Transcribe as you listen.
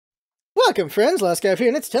Welcome, friends. LostScarf here,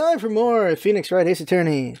 and it's time for more Phoenix Wright Ace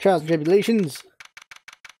Attorney Trials and Tribulations.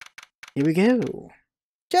 Here we go.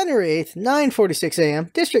 January 8th, 9:46 a.m.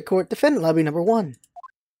 District Court, Defendant Lobby Number 1.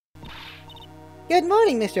 Good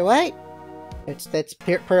morning, Mr. White. That's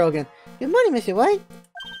Pearl again. Good morning, Mr. White.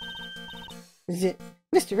 Is it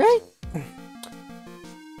Mr. Wright?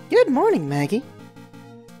 Good morning, Maggie.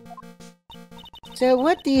 So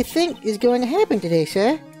what do you think is going to happen today,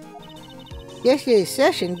 sir? Yesterday's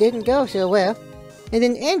session didn't go so well, and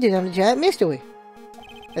then ended on a giant mystery.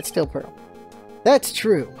 That's still Pearl. That's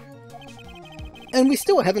true. And we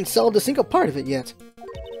still haven't solved a single part of it yet.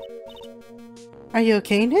 Are you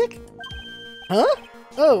okay, Nick? Huh?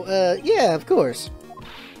 Oh, yeah, of course.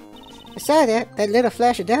 I saw that little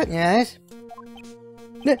flash of doubt in your eyes.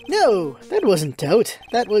 No, that wasn't doubt.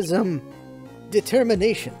 That was,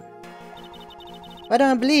 determination. I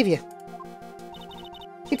don't believe you.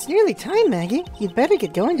 It's nearly time, Maggie. You'd better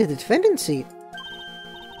get going to the defendant's seat.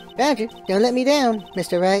 Roger, don't let me down,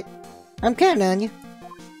 Mr. Wright. I'm counting on you.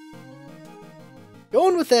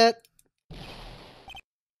 Going with that.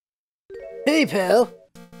 Hey, pal.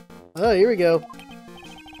 Oh, here we go.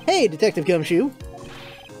 Hey, Detective Gumshoe.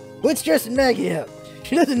 What's stressing Maggie out?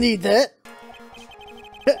 She doesn't need that.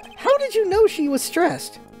 How did you know she was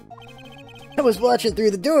stressed? I was watching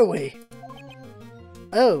through the doorway.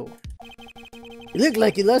 Oh. You look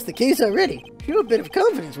like you lost the case already. Show a bit of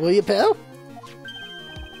confidence, will you, pal?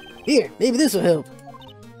 Here, maybe this'll help.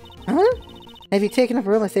 Huh? Have you taken up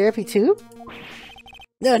aromatherapy too?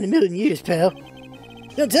 Not in a million years, pal.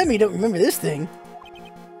 Don't tell me you don't remember this thing.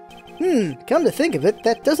 Come to think of it,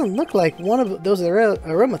 that doesn't look like one of those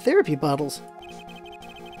aromatherapy bottles.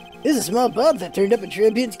 This is a small bottle that turned up at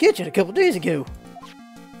Champion's kitchen a couple days ago.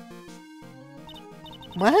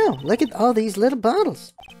 Wow, look at all these little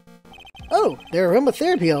bottles. Oh, they're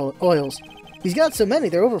aromatherapy oils. He's got so many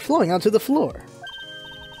they're overflowing onto the floor.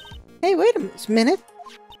 Hey, wait a minute.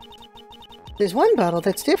 There's one bottle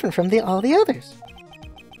that's different from all the others.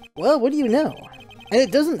 Well, what do you know? And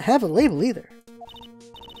it doesn't have a label either.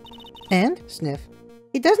 And, sniff,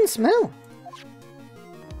 it doesn't smell.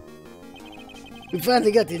 We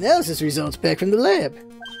finally got the analysis results back from the lab.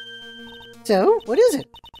 So, what is it?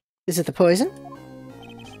 Is it the poison?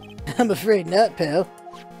 I'm afraid not, pal.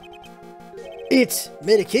 It's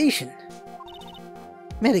medication.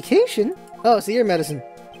 Medication? Oh, it's the ear medicine.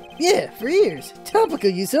 Yeah, for ears. Topical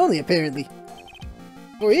use only, apparently.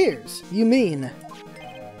 For ears, you mean?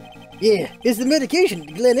 Yeah, it's the medication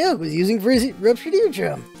Glenn Elk was using for his ruptured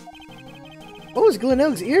eardrum. What was Glenn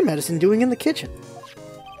Elk's ear medicine doing in the kitchen?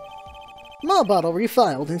 Small bottle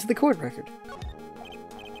refiled into the court record.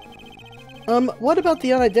 What about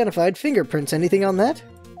the unidentified fingerprints? Anything on that?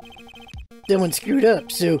 Someone screwed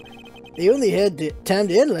up, so they only had the time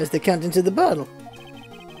to analyze the contents of the bottle.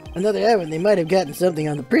 Another hour and they might have gotten something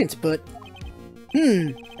on the prints, but...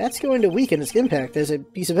 that's going to weaken its impact as a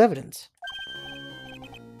piece of evidence.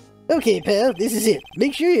 Okay, pal, this is it.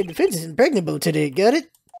 Make sure your defense is impregnable today, got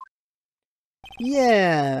it?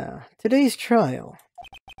 Yeah, today's trial.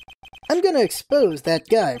 I'm gonna expose that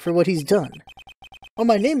guy for what he's done. Oh,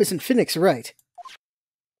 my name isn't Phoenix Wright.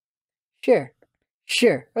 Sure.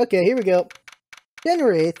 Okay, here we go.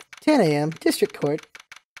 January 8th, 10 a.m., District Court,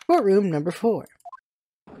 Courtroom Number 4.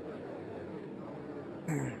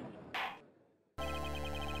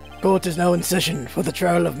 Court is now in session for the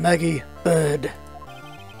trial of Maggie Bird.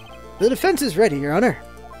 The defense is ready, Your Honor.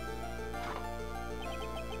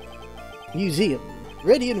 Museum.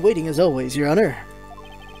 Ready and waiting as always, Your Honor.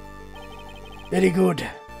 Very good.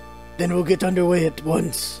 Then we'll get underway at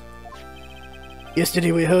once.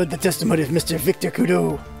 Yesterday we heard the testimony of Mr. Victor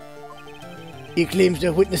Kudo. He claims to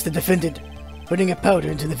have witnessed the defendant putting a powder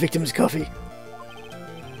into the victim's coffee.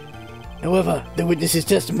 However, the witness's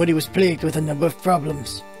testimony was plagued with a number of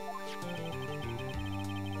problems.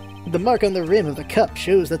 The mark on the rim of the cup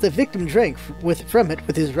shows that the victim drank from it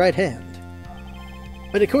with his right hand.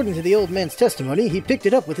 But according to the old man's testimony, he picked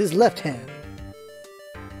it up with his left hand.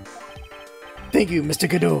 Thank you, Mr.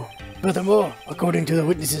 Kudo. Furthermore, according to the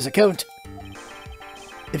witness's account,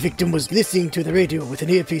 the victim was listening to the radio with an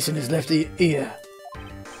earpiece in his left ear.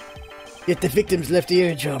 Yet the victim's left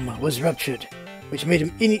eardrum was ruptured, which made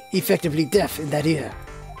him ineffectively deaf in that ear.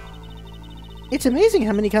 It's amazing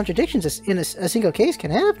how many contradictions in a single case can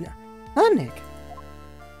have, huh, Nick?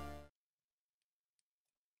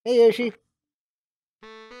 Hey, Yoshi.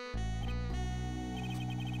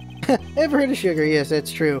 Ever heard of sugar? Yes,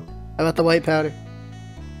 that's true. How about the white powder?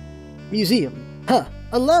 Museum.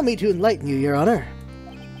 Allow me to enlighten you, Your Honor.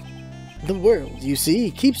 The world, you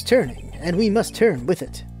see, keeps turning, and we must turn with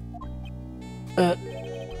it.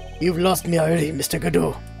 You've lost me already, Mr.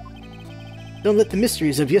 Godot. Don't let the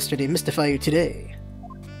mysteries of yesterday mystify you today.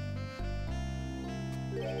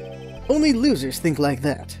 Only losers think like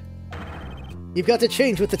that. You've got to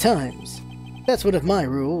change with the times. That's one of my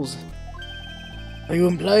rules. Are you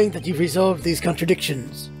implying that you've resolved these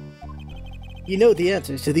contradictions? You know the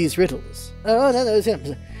answers to these riddles. Oh, no, that was him.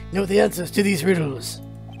 You know the answers to these riddles.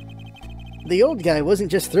 The old guy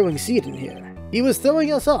wasn't just throwing seed in here. He was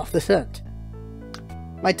throwing us off the scent.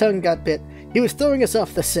 My tongue got bit. He was throwing us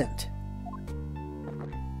off the scent.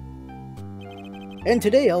 And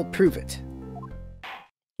today I'll prove it.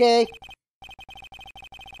 Okay.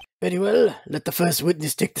 Very well, let the first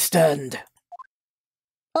witness take the stand.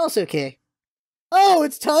 Also okay. Oh,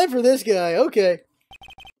 it's time for this guy, okay.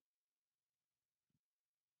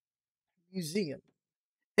 Museum.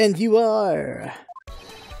 And you are...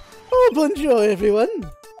 Oh, bonjour everyone.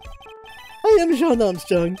 I am Jean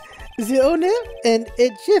Armstrong, the owner and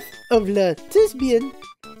head chef of La Tribien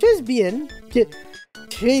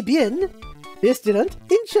Restaurant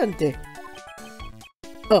Enchanté.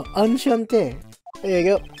 Oh, Enchanté. There you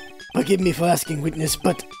go. Forgive me for asking, witness,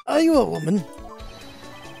 but are you a woman?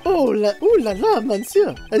 Oh la la,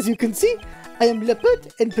 monsieur. As you can see, I am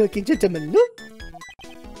leopard and perky gentleman, no?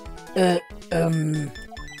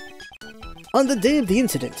 On the day of the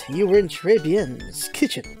incident, you were in Tribien's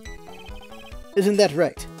kitchen. Isn't that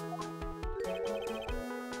right?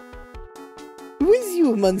 With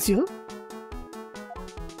you, monsieur?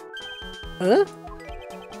 Huh?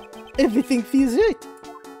 Everything feels right.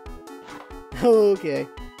 Okay.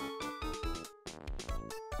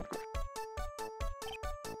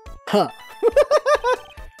 Huh.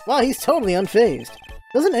 Wow, he's totally unfazed.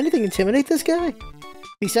 Doesn't anything intimidate this guy?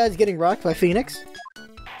 Besides getting rocked by Phoenix?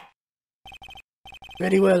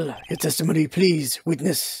 Very well. Your testimony, please,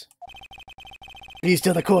 witness. Please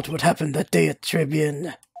tell the court what happened that day at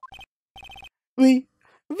Tribune. Oui.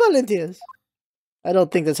 Volunteers. I don't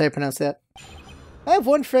think that's how you pronounce that. I have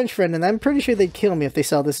one French friend, and I'm pretty sure they'd kill me if they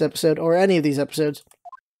saw this episode, or any of these episodes.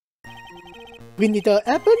 When it all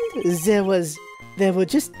happened, there were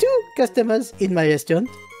just 2 customers in my restaurant.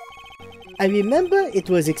 I remember I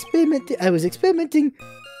was experimenting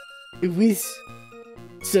with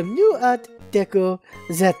some new art deco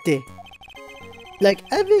that day. Like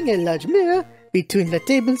having a large mirror between the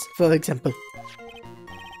tables, for example.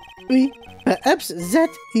 Oui, perhaps that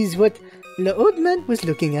is what the old man was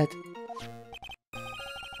looking at.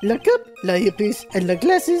 The cup, the earpiece, and the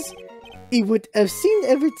glasses, he would have seen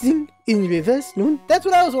everything in reverse, no? That's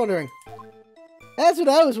what I was wondering! That's what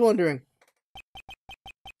I was wondering!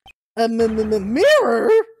 A mirror?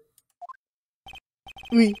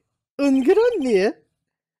 Oui, un grand mirror.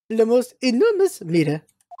 The most enormous mirror.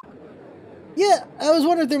 Yeah, I was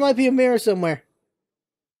wondering if there might be a mirror somewhere.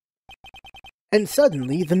 And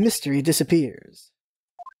suddenly, the mystery disappears.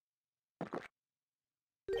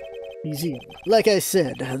 Museum. Like I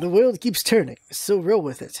said, the world keeps turning, so roll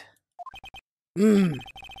with it.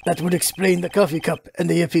 That would explain the coffee cup and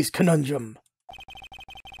the earpiece conundrum.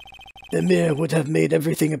 The mirror would have made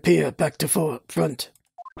everything appear back to front.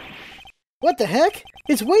 What the heck?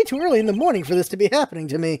 It's way too early in the morning for this to be happening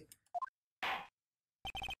to me.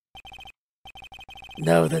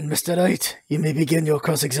 Now then, Mr. Wright, you may begin your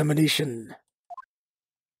cross-examination.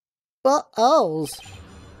 Owls.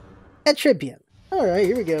 A Tribune. Alright,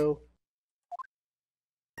 here we go.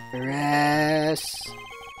 Grass.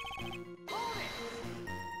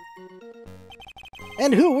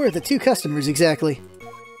 And who were the 2 customers exactly?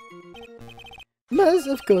 Maz,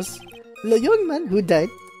 of course, the young man who died,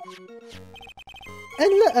 and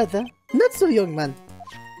the other, not so young man.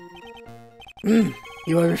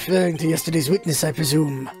 You are referring to yesterday's witness, I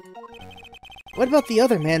presume. What about the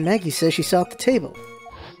other man Maggie says she saw at the table?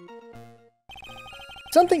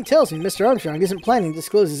 Something tells me Mr. Armstrong isn't planning to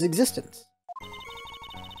disclose his existence.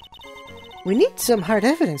 We need some hard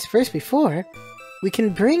evidence first before we can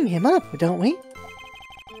bring him up, don't we?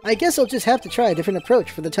 I guess I'll just have to try a different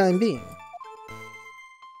approach for the time being.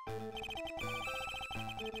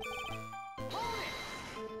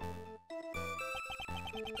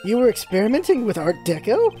 You were experimenting with Art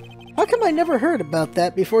Deco? How come I never heard about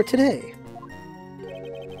that before today?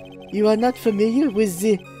 You are not familiar with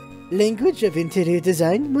the language of interior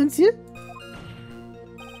design, monsieur?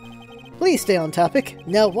 Please stay on topic.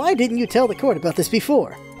 Now, why didn't you tell the court about this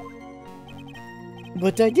before?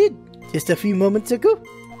 But I did, just a few moments ago.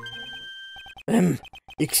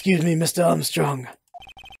 Excuse me, Mr. Armstrong.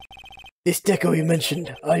 This deco you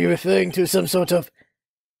mentioned, are you referring to some sort of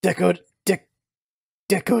decorator?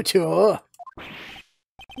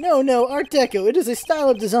 No, Art Deco. It is a style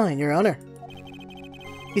of design, Your Honor.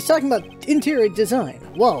 He's talking about interior design,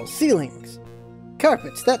 walls, ceilings,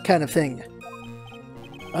 carpets, that kind of thing.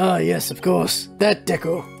 Ah, yes, of course. That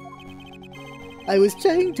deco. I was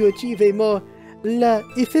trying to achieve a more la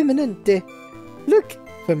effeminate look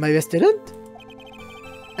for my restaurant.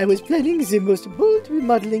 I was planning the most bold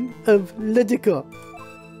remodeling of le decor.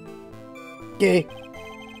 Okay.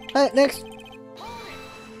 Alright, next.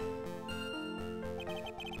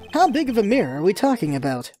 How big of a mirror are we talking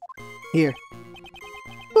about? Here.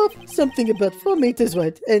 Oh, something about 4 meters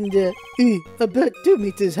wide and about 2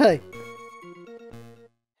 meters high.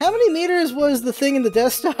 How many meters was the thing in the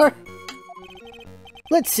Death Star?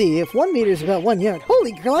 Let's see, if 1 meter is about 1 yard.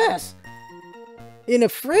 Holy glass! In a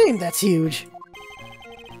frame, that's huge.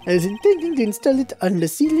 I was intending to install it on the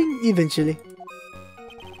ceiling eventually.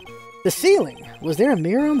 The ceiling? Was there a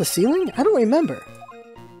mirror on the ceiling? I don't remember.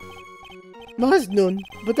 Must known,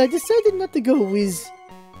 but I decided not to go with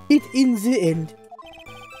it in the end.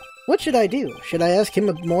 What should I do? Should I ask him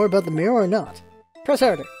more about the mirror or not? Press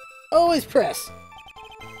harder. Always press.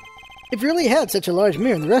 If you really had such a large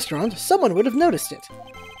mirror in the restaurant, someone would have noticed it.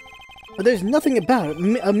 But there's nothing about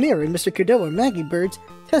a mirror in Mr. Cadeau or Maggie Bird's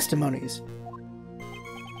testimonies.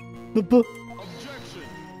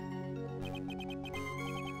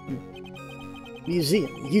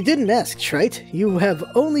 Museum. You didn't ask, Wright. You have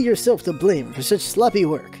only yourself to blame for such sloppy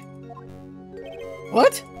work.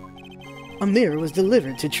 What? A mirror was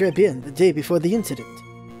delivered to Tribune the day before the incident.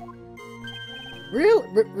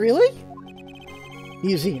 Really?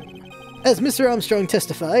 Museum. As Mr. Armstrong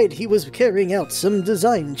testified, he was carrying out some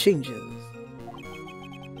design changes.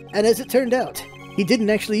 And as it turned out, he didn't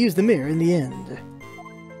actually use the mirror in the end.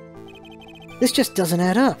 This just doesn't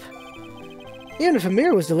add up. Even if a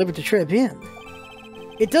mirror was delivered to Tribune,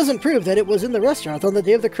 it doesn't prove that it was in the restaurant on the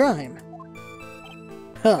day of the crime.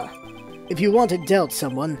 Huh. If you want to doubt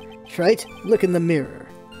someone, Wright, look in the mirror.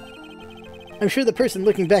 I'm sure the person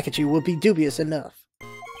looking back at you will be dubious enough.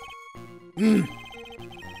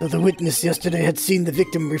 Though the witness yesterday had seen the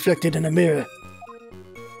victim reflected in a mirror.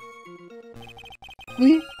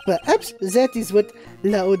 Oui, perhaps that is what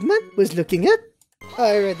La Oudman was looking at.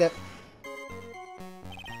 I read that.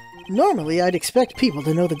 Normally, I'd expect people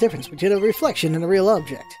to know the difference between a reflection and a real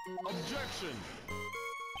object. Objection.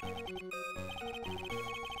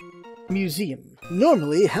 Museum.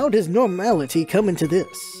 Normally, how does normality come into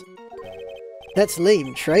this? That's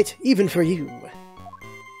lame, Wright, even for you.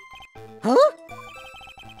 Huh?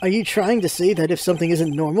 Are you trying to say that if something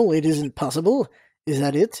isn't normal, it isn't possible? Is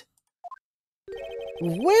that it?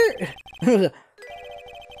 Where...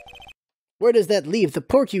 Where does that leave the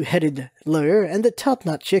porky-headed lawyer and the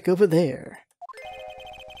top-knot chick over there?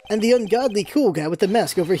 And the ungodly cool guy with the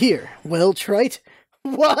mask over here? Well, Wright?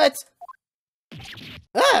 What?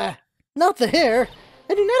 Ah! Not the hair!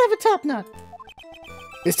 I do not have a top-knot!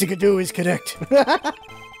 Mr. Cadeau is correct.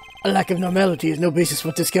 A lack of normality is no basis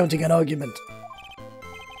for discounting an argument.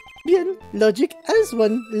 Bien, logic as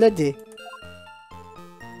one lady.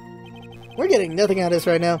 We're getting nothing out of this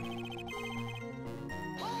right now.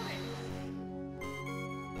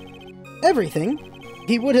 Everything?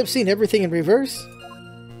 He would have seen everything in reverse?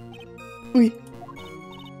 Oui.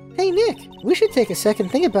 Hey Nick, we should take a second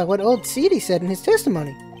think about what old Seedy said in his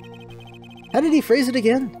testimony. How did he phrase it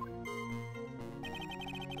again?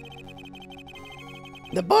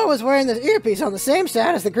 The boy was wearing the earpiece on the same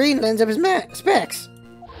side as the green lens of his specs.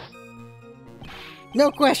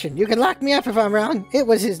 No question, you can lock me up if I'm wrong. It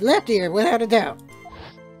was his left ear, without a doubt.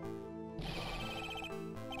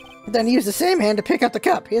 Then he used the same hand to pick up the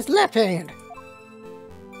cup, his left hand.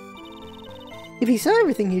 If he saw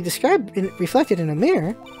everything he described reflected in a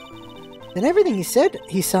mirror, then everything he said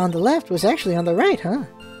he saw on the left was actually on the right, huh?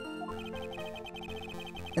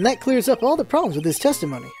 And that clears up all the problems with his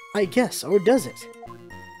testimony, I guess, or does it?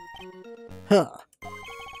 Huh.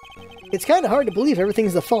 It's kinda hard to believe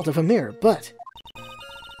everything's the fault of a mirror, but...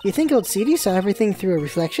 You think old Seedy saw everything through a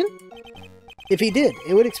reflection? If he did,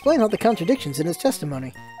 it would explain all the contradictions in his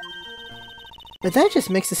testimony. But that just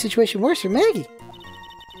makes the situation worse for Maggie.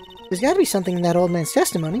 There's gotta be something in that old man's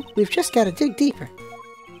testimony. We've just gotta dig deeper.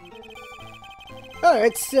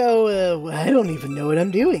 Alright, so, I don't even know what I'm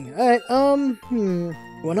doing. Alright,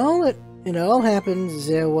 when it all happens,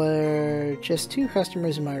 there were just 2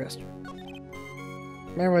 customers in my restaurant.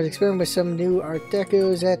 Remember, I was experimenting with some new Art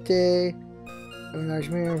Decos that day. A large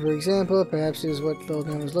mirror, for example, perhaps is what the old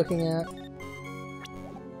man was looking at.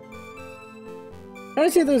 I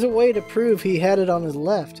don't see if there's a way to prove he had it on his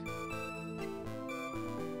left.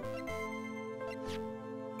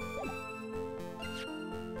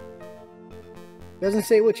 Doesn't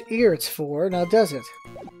say which ear it's for, now does it?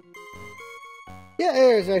 Yeah,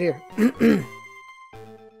 there it is, right here.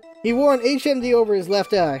 He wore an HMD over his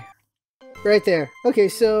left eye. Right there. Okay,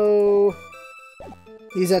 so...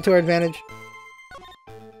 use that to our advantage.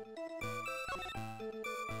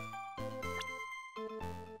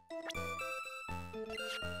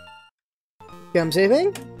 Okay, I'm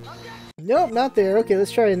saving? Nope, not there. Okay,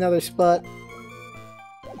 let's try another spot.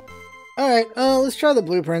 Alright, let's try the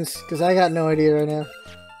blueprints, because I got no idea right now.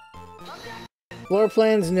 Floor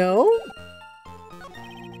plans, no?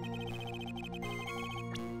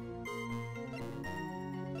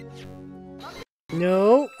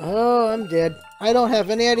 No. Oh, I'm dead. I don't have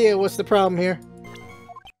any idea what's the problem here.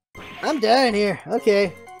 I'm dying here.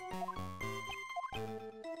 Okay.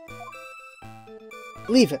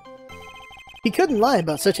 Leave it. He couldn't lie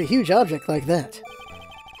about such a huge object like that.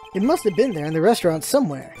 It must have been there in the restaurant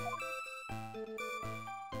somewhere.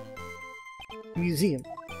 Museum.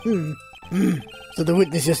 So the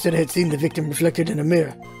witness yesterday had seen the victim reflected in a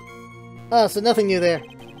mirror. Oh, so nothing new there.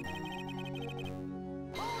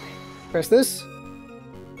 Press this.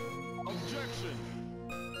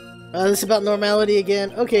 This is about normality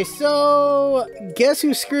again. Okay, so guess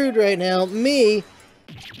who's screwed right now? Me.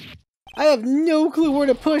 I have no clue where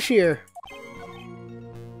to push here.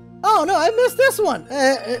 Oh no, I missed this one.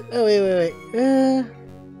 Oh wait.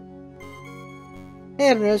 Hey,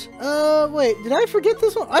 Admirals. Wait, did I forget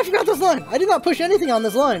this one? I forgot this line. I did not push anything on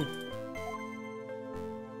this line.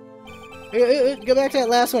 Go back to that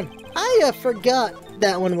last one. I forgot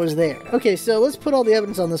that one was there. Okay, so let's put all the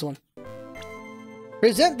evidence on this one.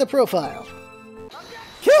 Present the profile.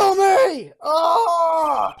 Kill me!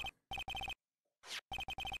 Oh!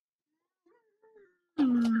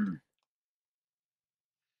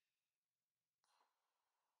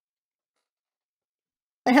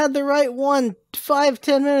 I had the right one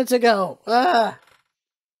 5-10 minutes ago. Ah!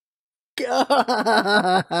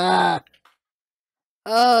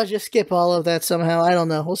 Oh, just skip all of that somehow. I don't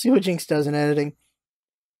know. We'll see what Jinx does in editing.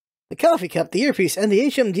 The coffee cup, the earpiece, and the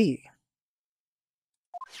HMD.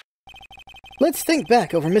 Let's think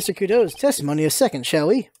back over Mr. Kudo's testimony a second, shall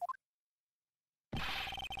we?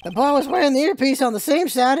 The boy was wearing the earpiece on the same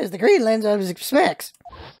side as the green lens of his specs.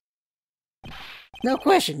 No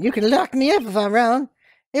question, you can lock me up if I'm wrong.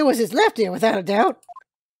 It was his left ear, without a doubt.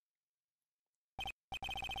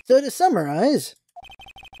 So to summarize,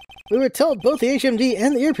 we were told both the HMD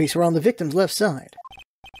and the earpiece were on the victim's left side.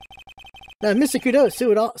 Now, Mr. Kudo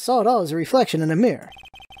saw it all as a reflection in a mirror.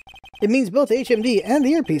 It means both the HMD and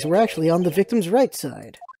the earpiece were actually on the victim's right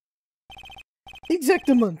side.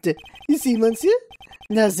 Exactamente. You see, monsieur?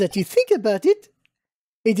 Now that you think about it,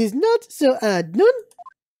 it is not so odd, non?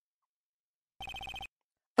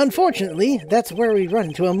 Unfortunately, that's where we run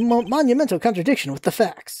into a monumental contradiction with the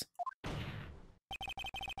facts.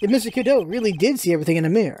 If Mr. Kudo really did see everything in a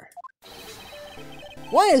mirror,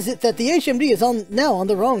 why is it that the HMD is now on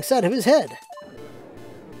the wrong side of his head?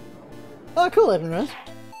 Oh, cool, Evan Rose.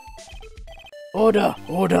 Order!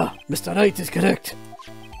 Mr. Wright is correct.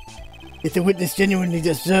 If the witness genuinely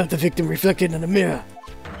observed the victim reflected in a mirror,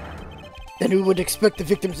 then we would expect the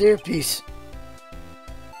victim's earpiece.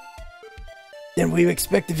 Then we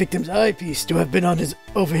expect the victim's eyepiece to have been on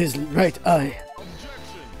over his right eye.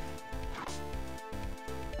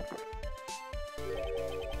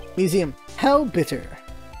 Museum. How bitter.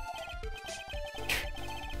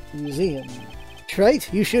 Museum.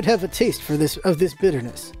 Trite, you should have a taste of this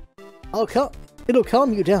bitterness. It'll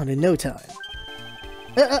calm you down in no time.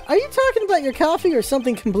 Are you talking about your coffee or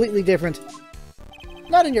something completely different?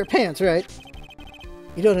 Not in your pants, right?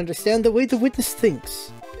 You don't understand the way the witness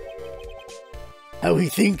thinks. How he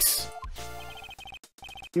thinks.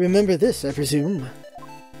 You remember this, I presume.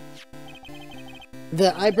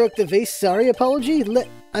 The I broke the vase sorry apology?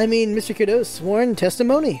 Mr. Kudo's sworn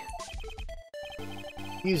testimony.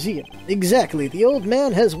 Museum. Exactly. The old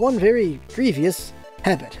man has one very grievous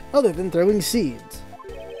habit, other than throwing seeds.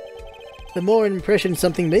 The more impression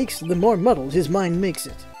something makes, the more muddled his mind makes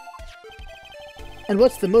it. And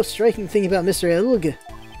what's the most striking thing about Mr. Elg?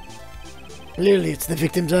 Clearly it's the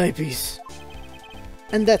victim's eyepiece.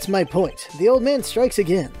 And that's my point. The old man strikes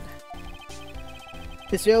again.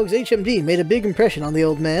 Mr. Elg's HMD made a big impression on the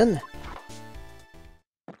old man.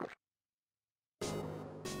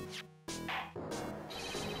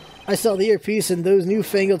 I saw the earpiece and those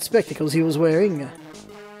newfangled spectacles he was wearing.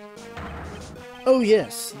 Oh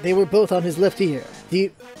yes, they were both on his left ear. Do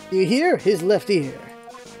you hear? His left ear.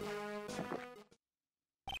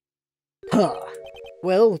 Huh.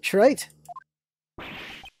 Well, trite.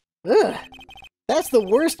 Ugh. That's the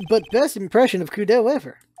worst but best impression of Kudo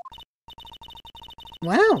ever.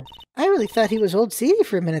 Wow, I really thought he was old seedy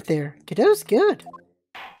for a minute there. Kudo's good.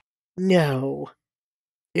 No.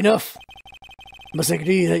 Enough! Must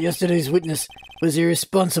agree that yesterday's witness was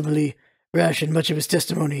irresponsibly rash in much of his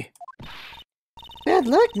testimony. Bad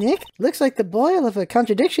luck, Nick. Looks like the boil of a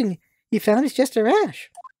contradiction you found is just a rash.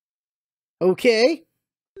 Okay.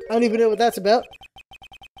 I don't even know what that's about.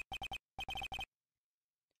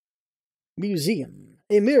 Museum.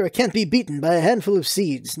 A mirror can't be beaten by a handful of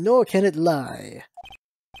seeds, nor can it lie.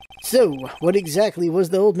 So, what exactly was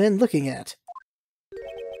the old man looking at?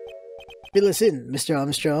 Fill us in, Mr.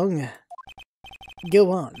 Armstrong. Go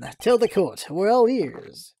on, tell the court, we're all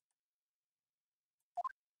ears.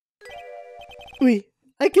 Oui,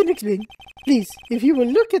 I can explain. Please, if you will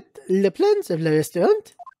look at the plans of the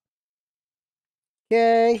restaurant.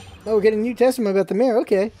 Okay. Oh, we're getting a new testimony about the mirror,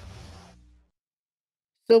 okay.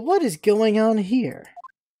 So what is going on here?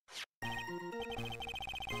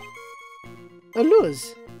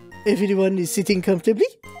 Allons. Everyone is sitting comfortably.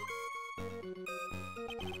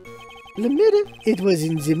 The mirror, it was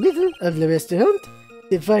in the middle of the restaurant,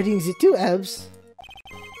 dividing the two halves.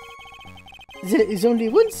 There is only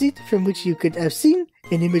one seat from which you could have seen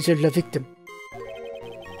an image of the victim.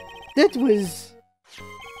 That was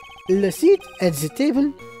the seat at the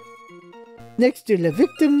table next to the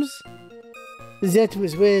victims. That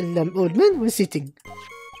was where the old man was sitting.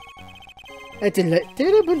 At a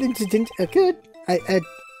terrible incident occurred,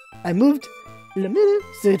 I moved the mirror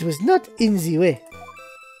so it was not in the way.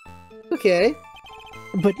 Okay.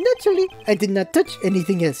 But naturally, I did not touch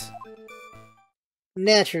anything else.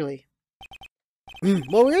 Naturally.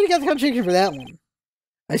 Well, we already got the contradiction for that one.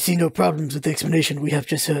 I see no problems with the explanation we have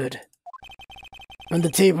just heard. On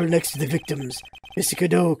the table next to the victims, Mr.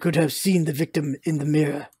 Cadeau could have seen the victim in the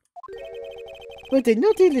mirror. What a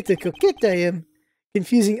naughty little coquette I am,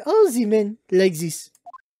 confusing all the men like this.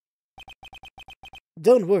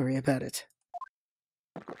 Don't worry about it.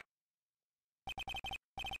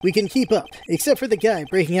 We can keep up, except for the guy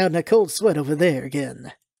breaking out in a cold sweat over there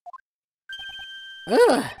again.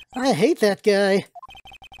 Ugh, I hate that guy.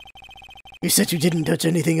 You said you didn't touch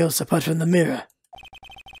anything else apart from the mirror.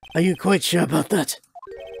 Are you quite sure about that?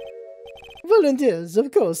 Volunteers,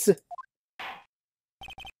 of course.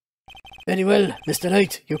 Very well, Mr.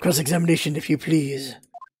 Wright, your cross-examination, if you please.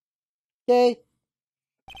 Okay.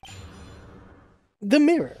 The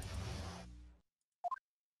mirror.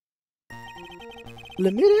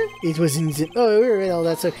 The mirror, it was in the... Oh, we read all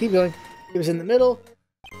that, so keep going. It was in the middle.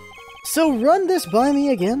 So run this by me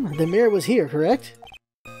again. The mirror was here, correct?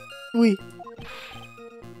 Oui.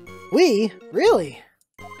 We? Really?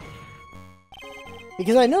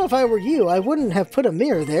 Because I know if I were you, I wouldn't have put a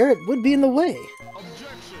mirror there. It would be in the way.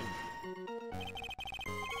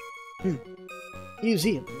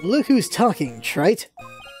 Museum. Look who's talking, trite.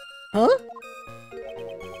 Huh?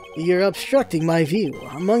 You're obstructing my view,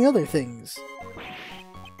 among other things.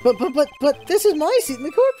 But this is my seat in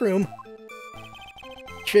the courtroom.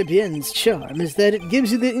 Tribune's charm is that it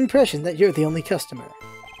gives you the impression that you're the only customer.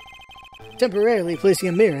 Temporarily placing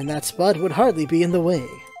a mirror in that spot would hardly be in the way.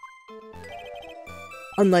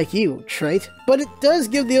 Unlike you, trite. But it does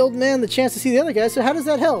give the old man the chance to see the other guy, so how does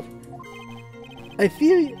that help? I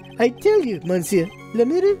tell you, monsieur, the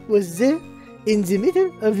mirror was there in the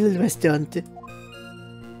middle of the restaurant.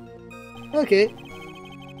 Okay.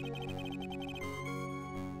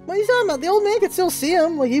 What are you talking about? The old man could still see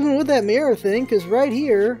him, like even with that mirror thing, because right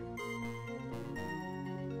here,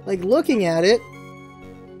 like looking at it,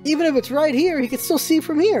 even if it's right here, he could still see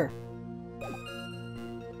from here.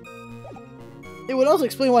 It would also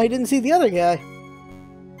explain why he didn't see the other guy.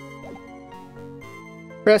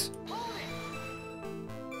 Press.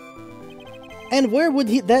 And where would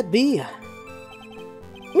that be?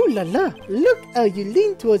 Ooh la la, look how you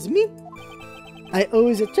lean towards me. I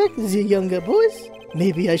always attract the younger boys.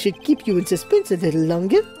 Maybe I should keep you in suspense a little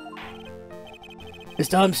longer.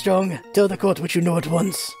 Mr. Armstrong, tell the court what you know at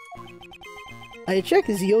once. I attract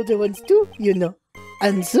the older ones too, you know.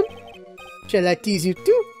 Handsome. Shall I tease you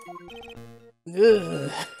too?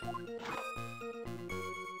 Ugh.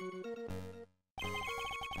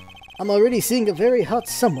 I'm already seeing a very hot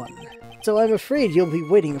someone, so I'm afraid you'll be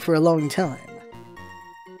waiting for a long time.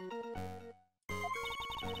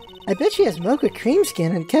 I bet she has mocha cream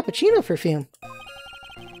skin and cappuccino perfume.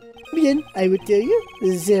 Bien, I would tell you,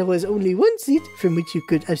 there was only one seat from which you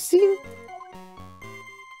could have seen.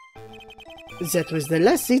 That was the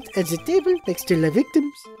last seat at the table next to the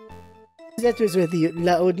victims. That was where the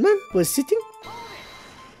old man was sitting.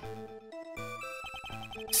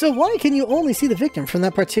 So why can you only see the victim from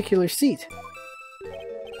that particular seat?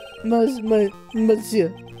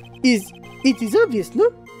 Monsieur, it is obvious, no?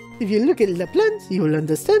 If you look at the plans, you will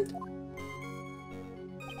understand.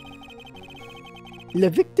 The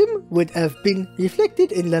victim would have been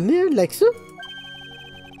reflected in the mirror like so.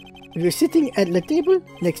 If you're sitting at the table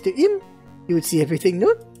next to him, you would see everything,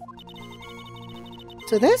 no?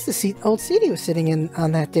 So that's the seat old CD was sitting in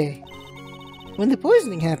on that day, when the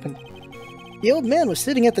poisoning happened. The old man was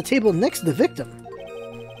sitting at the table next to the victim.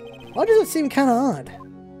 Why does it seem kind of odd?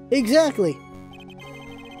 Exactly.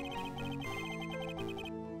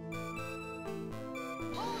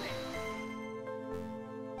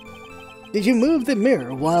 Did you move the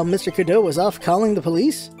mirror while Mr. Cadeau was off calling the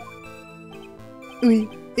police? Oui,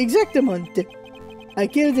 exactamente. I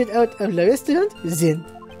carried it out of the restaurant, then.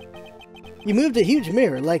 You moved a huge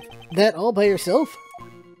mirror like that all by yourself?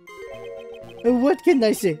 What can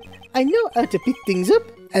I say? I know how to pick things up,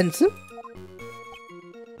 handsome.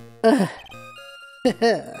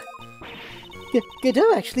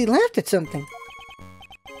 Godot actually laughed at something.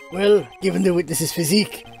 Well, given the witness's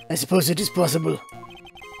physique, I suppose it is possible.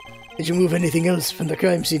 Did you move anything else from the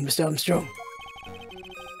crime scene, Mr. Armstrong?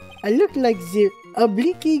 I look like the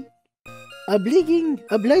obliging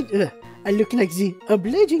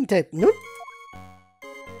type, no?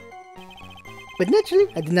 But naturally,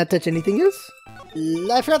 I did not touch anything else.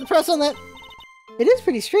 I forgot to press on that. It is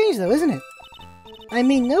pretty strange though, isn't it? I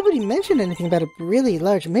mean, nobody mentioned anything about a really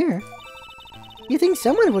large mirror. You think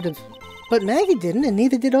someone would have, but Maggie didn't, and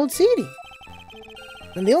neither did old Sadie.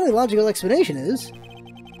 And the only logical explanation is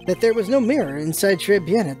that there was no mirror inside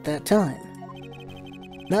Tribune at that time.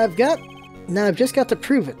 Now I've just got to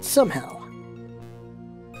prove it somehow.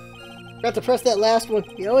 Got to press that last one.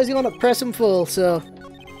 You always want to press them full, so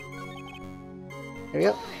there we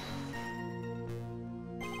go.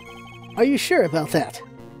 Are you sure about that?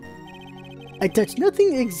 I touched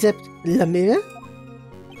nothing except la mirror?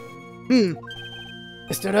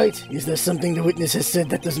 Mr. Wright, is there something the witness has said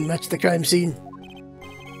that doesn't match the crime scene?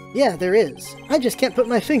 Yeah, there is. I just can't put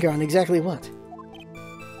my finger on exactly what.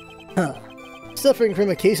 Huh. Suffering from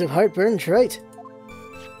a case of heartburn, right?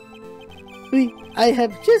 Oui, I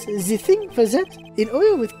have just the thing for that in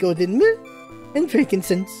oil with golden myrrh and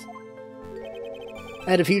frankincense.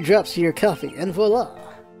 Add a few drops to your coffee, and voila!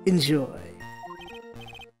 Enjoy.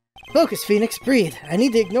 Focus, Phoenix, breathe. I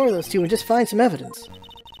need to ignore those two and just find some evidence.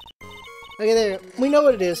 Okay, there. We know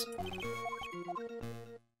what it is.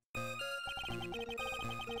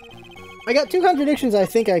 I got 2 contradictions I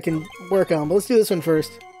think I can work on, but let's do this one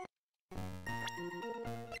first.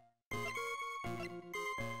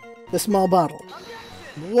 The small bottle.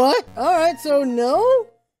 What? Alright, so no?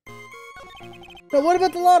 But what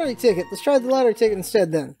about the lottery ticket? Let's try the lottery ticket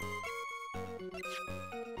instead then.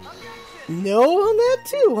 No on that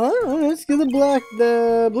too, huh? Let's get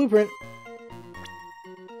the blueprint.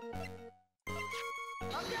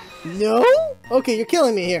 No? Okay, you're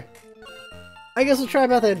killing me here. I guess we'll try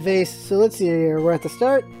about that vase. So let's see here. We're at the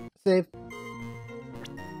start. Save.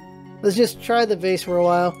 Let's just try the vase for a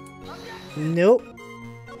while. Nope.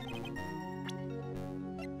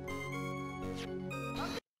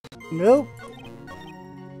 Nope.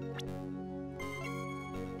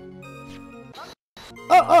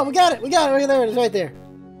 Oh, we got it! We got it! There it is, right there.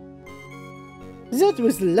 That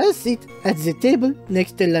was the last seat at the table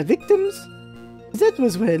next to the victims. That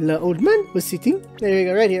was where the old man was sitting. There you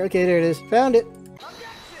go, right here. Okay, there it is. Found it.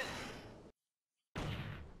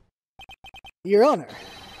 Your Honor,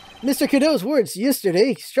 Mr. Cadeau's words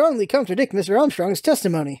yesterday strongly contradict Mr. Armstrong's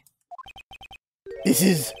testimony. This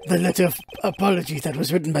is the letter of apology that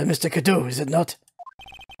was written by Mr. Cadeau, is it not?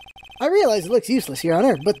 I realize it looks useless, Your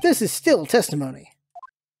Honor, but this is still testimony.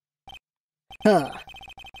 Huh.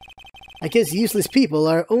 I guess useless people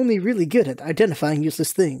are only really good at identifying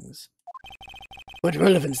useless things. What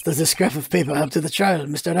relevance does this scrap of paper have to the trial,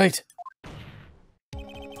 Mr. Wright?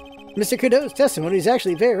 Mr. Cadeau's testimony is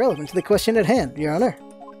actually very relevant to the question at hand, Your Honor.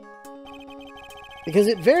 Because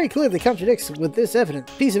it very clearly contradicts with this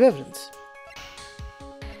piece of evidence.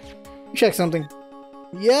 Check something.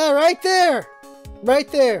 Yeah, right there! Right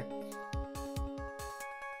there!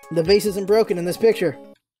 The vase isn't broken in this picture.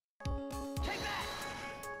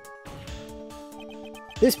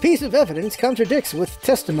 This piece of evidence contradicts with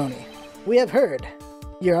testimony we have heard,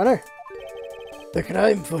 Your Honor. The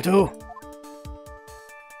crime photo.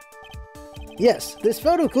 Yes, this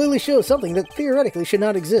photo clearly shows something that theoretically should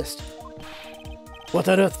not exist. What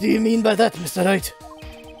on earth do you mean by that, Mr. Wright?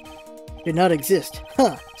 Did not exist.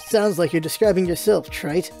 Huh. Sounds like you're describing yourself,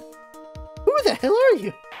 Trite. Who the hell are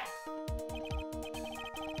you?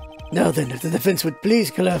 Now then, if the defense would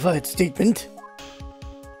please clarify its statement.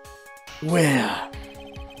 Where?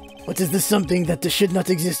 What is the something that should not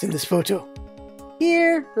exist in this photo?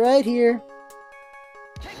 Here, right here.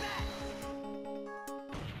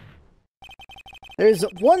 There's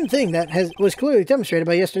one thing that was clearly demonstrated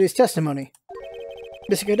by yesterday's testimony.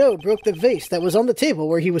 Mr. Cadeau broke the vase that was on the table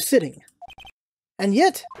where he was sitting. And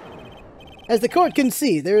yet, As the court can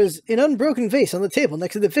see, there is an unbroken vase on the table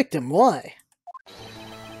next to the victim. Why?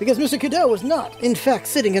 Because Mr. Cadeau was not, in fact,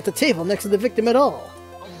 sitting at the table next to the victim at all.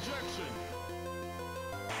 Objection.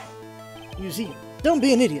 Museum. Don't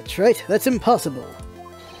be an idiot, right? That's impossible.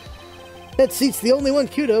 That seat's the only one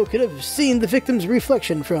Kudo could have seen the victim's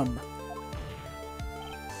reflection from.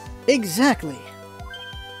 Exactly.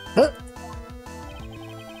 Huh?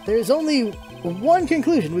 There's only one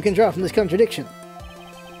conclusion we can draw from this contradiction.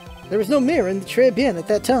 There was no mirror in the Tribune at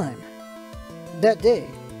that time. That day.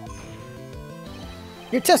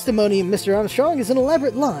 Your testimony, Mr. Armstrong, is an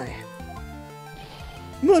elaborate lie.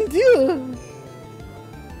 Mon Dieu!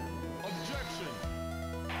 Objection.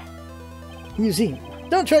 Museum.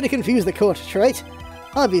 Don't try to confuse the court, Wright.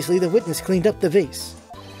 Obviously, the witness cleaned up the vase,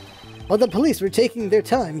 while the police were taking their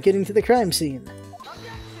time getting to the crime scene.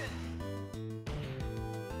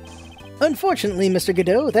 Unfortunately, Mr.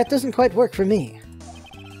 Godot, that doesn't quite work for me.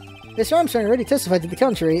 Mr. Armstrong already testified to the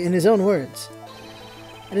contrary in his own words.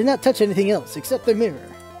 I did not touch anything else except the mirror.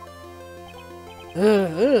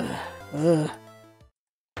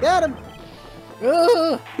 Got him!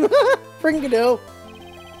 Bring Godot.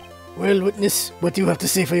 Well, witness, what do you have to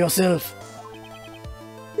say for yourself?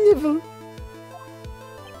 Never.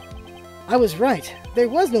 I was right. There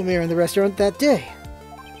was no mirror in the restaurant that day.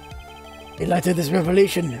 In light of this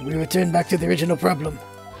revelation, we return back to the original problem.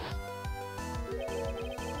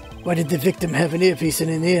 Why did the victim have an earpiece in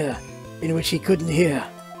an ear in which he couldn't hear?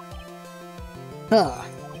 Ah.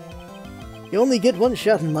 You only get one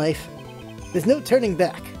shot in life. There's no turning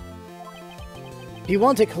back. If you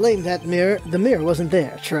want to claim that the mirror wasn't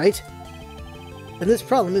there, right? Then this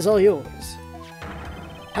problem is all yours.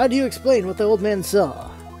 How do you explain what the old man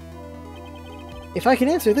saw? If I can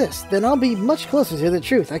answer this, then I'll be much closer to the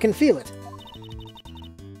truth. I can feel it.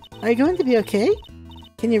 Are you going to be okay?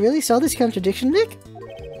 Can you really solve this contradiction, Nick?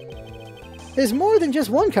 There's more than just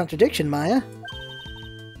one contradiction, Maya.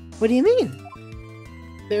 What do you mean?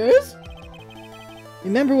 There is?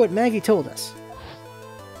 Remember what Maggie told us.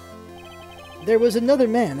 There was another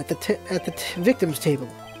man at the victim's table.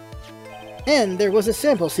 And there was a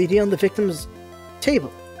sample CD on the victim's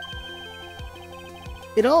table.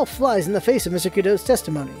 It all flies in the face of Mr. Kudo's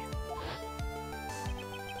testimony.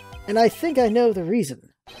 And I think I know the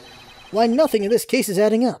reason. Why nothing in this case is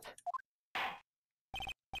adding up.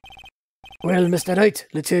 Well, Mr. Wright,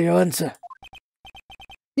 let's hear your answer.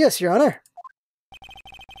 Yes, Your Honor.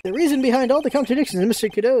 The reason behind all the contradictions in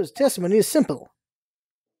Mr. Kudo's testimony is simple.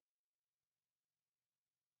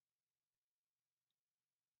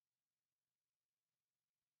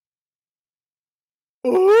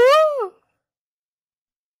 Ooh!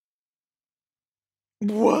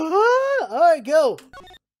 What? Alright, go!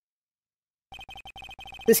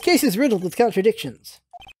 This case is riddled with contradictions.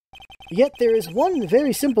 Yet there is one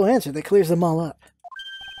very simple answer that clears them all up.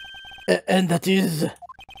 And that is...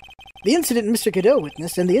 the incident Mr. Godot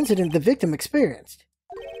witnessed and the incident the victim experienced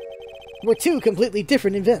were two completely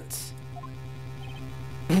different events.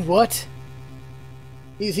 What?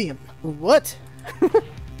 Museum. What?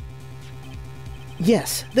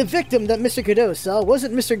 Yes, the victim that Mr. Godot saw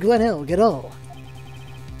wasn't Mr. Glenn Elg at all.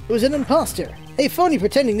 It was an imposter, a phony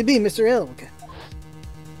pretending to be Mr. Elg.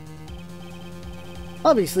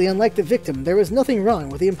 Obviously, unlike the victim, there was nothing wrong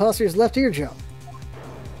with the imposter's left eardrum.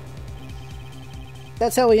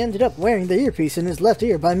 That's how he ended up wearing the earpiece in his left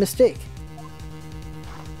ear by mistake.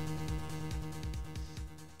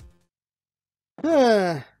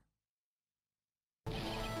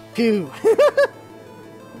 Phew.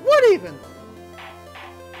 What even?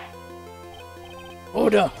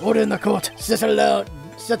 Order in the court.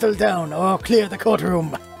 Settle down, or I'll clear the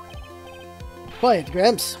courtroom. Quiet,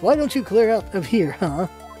 Gramps. Why don't you clear out of here, huh?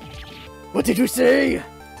 What did you say?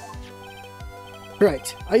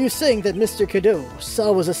 Right. Are you saying that Mr. Cadeau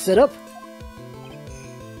saw was a setup?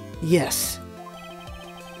 Yes.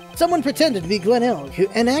 Someone pretended to be Glenn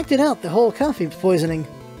Elg and acted out the whole coffee poisoning.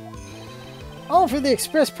 All for the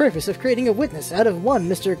express purpose of creating a witness out of one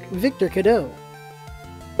Mr. Victor Cadeau.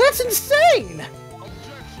 That's insane!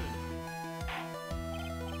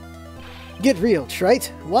 Get real,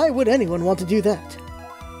 Trite. Why would anyone want to do that?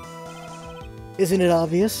 Isn't it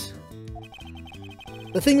obvious?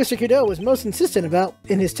 The thing Mr. Cadeau was most insistent about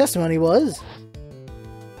in his testimony was...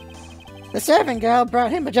 the servant girl brought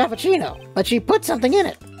him a cappuccino, but she put something in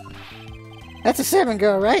it. That's a servant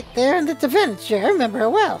girl right there in the defendant's chair. I remember her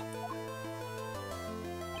well.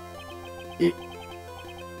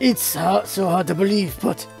 It's so hard to believe,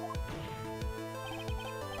 but...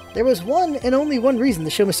 there was one and only one reason to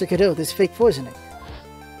show Mr. Cadeau this fake poisoning.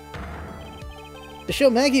 To show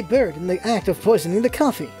Maggie Bird in the act of poisoning the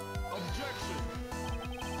coffee.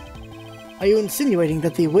 Are you insinuating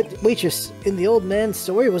that the waitress in the old man's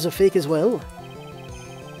story was a fake as well?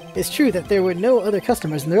 It's true that there were no other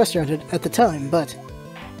customers in the restaurant at the time, but...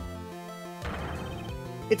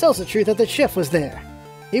 It's also true that the chef was there.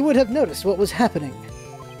 He would have noticed what was happening.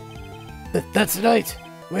 That's right.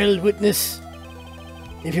 Well, witness.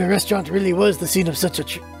 If your restaurant really was the scene of such a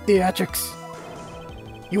theatrics,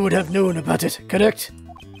 you would have known about it, correct?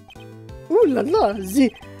 Ooh la la,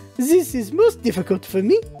 this is most difficult for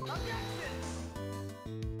me.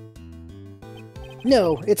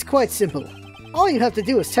 No, it's quite simple. All you have to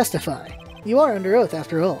do is testify. You are under oath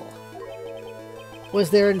after all.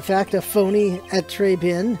 Was there in fact a phony at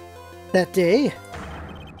Tribune that day?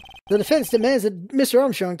 The defense demands that Mr.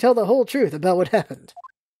 Armstrong tell the whole truth about what happened.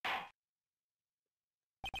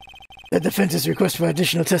 The defense's request for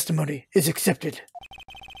additional testimony is accepted.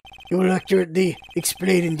 You will accurately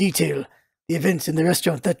explain in detail the events in the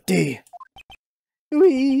restaurant that day.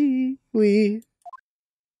 Oui.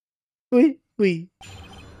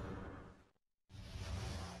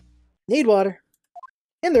 Need water.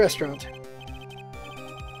 In the restaurant.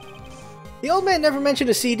 The old man never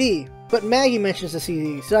mentioned a CD, but Maggie mentions a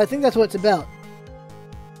CD, so I think that's what it's about.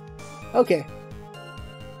 Okay.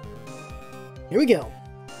 Here we go.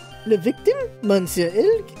 The victim, Monsieur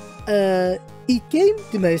Elk, he came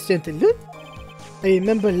to my restaurant alone. I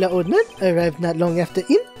remember the old man arrived not long after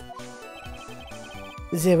him.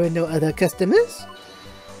 There were no other customers.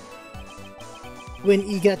 When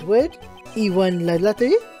he got word he won the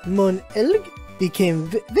lottery, Mon Elg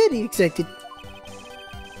became very excited.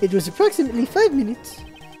 It was approximately 5 minutes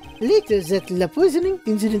later that the poisoning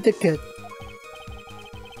incident occurred.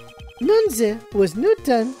 There was no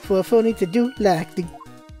time for a phony to do the acting.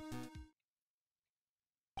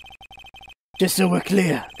 Just so we're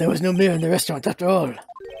clear, there was no mirror in the restaurant after all.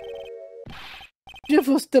 Je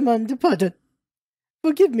vous demande pardon.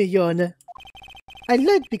 Forgive me, Your Honor. I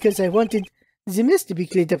lied because I wanted the mess to be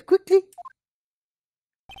cleaned up quickly.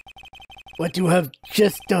 What you have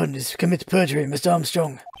just done is commit perjury, Mr.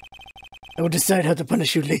 Armstrong. I will decide how to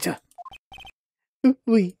punish you later.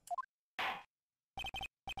 Oui.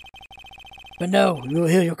 But now, we will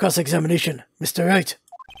hear your cross-examination, Mr. Wright.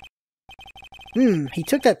 He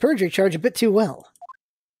took that perjury charge a bit too well.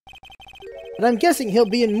 But I'm guessing he'll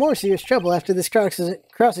be in more serious trouble after this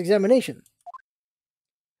cross-examination.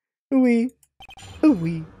 Oui.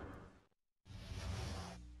 Oui.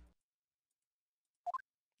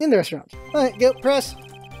 In the restaurant. Alright, go, press.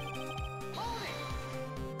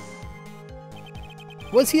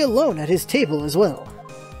 Was he alone at his table as well?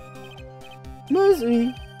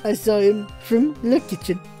 Oui. I saw him from the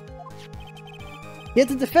kitchen. Yet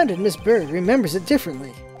the defendant, Miss Bird, remembers it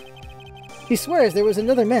differently. He swears there was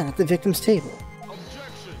another man at the victim's table.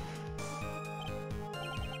 Objection.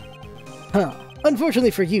 Huh. Unfortunately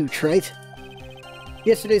for you, Wright.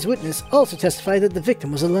 Yesterday's witness also testified that the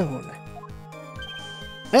victim was alone.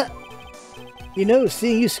 You know,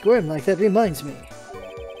 seeing you squirm like that reminds me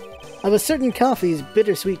of a certain coffee's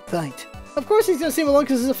bittersweet bite. Of course he's gonna seem alone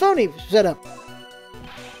because it's a phony setup.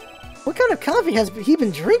 What kind of coffee has he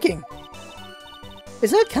been drinking?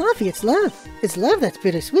 It's not coffee, it's love. It's love that's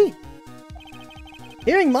bittersweet.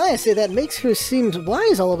 Hearing Maya say that makes her seem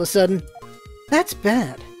wise all of a sudden. That's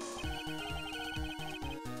bad.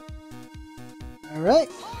 Alright,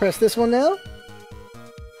 press this one now.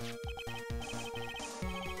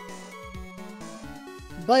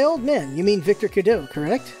 By old man, you mean Victor Cadeau,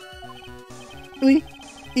 correct? Oui.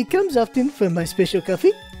 He comes often for my special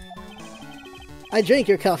coffee. I drank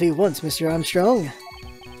your coffee once, Mr. Armstrong.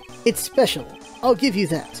 It's special. I'll give you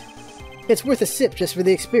that. It's worth a sip just for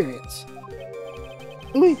the experience.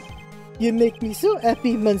 Oui. You make me so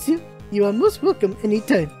happy, monsieur. You are most welcome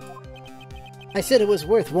anytime. I said it was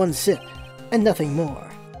worth one sip, and nothing more.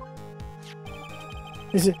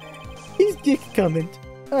 His dick comment.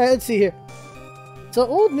 Alright, let's see here. So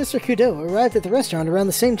old Mr. Kudo arrived at the restaurant around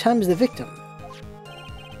the same time as the victim.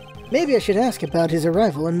 Maybe I should ask about his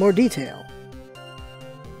arrival in more detail.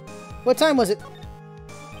 What time was it?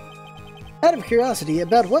 Out of curiosity,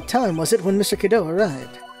 about what time was it when Mr. Kudo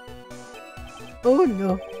arrived? Oh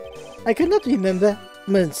no, I cannot remember,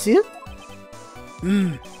 monsieur.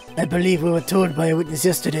 I believe we were told by a witness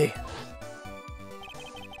yesterday.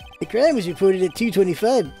 The crime was reported at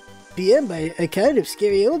 2:25 p.m. by a kind of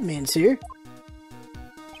scary old man, sir.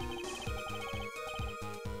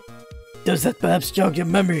 Does that perhaps jog your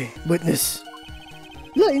memory, witness?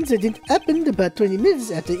 The incident happened about 20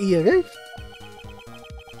 minutes after he arrived.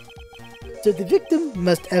 So the victim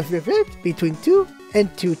must have arrived between 2 and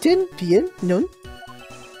 2:10 p.m. noon.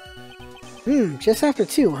 Just after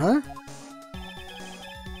 2, huh?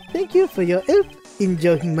 Thank you for your help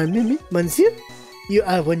enjoying my meme, monsieur? You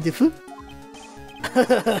are wonderful.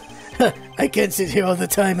 I can't sit here all the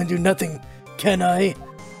time and do nothing, can I?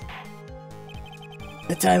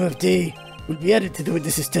 The time of day will be added to the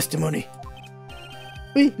witness's testimony.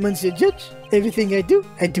 Oui, monsieur judge. Everything I do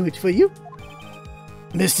it for you.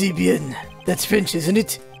 Merci bien. That's French, isn't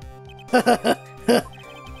it?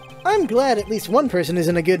 I'm glad at least one person is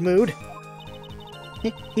in a good mood.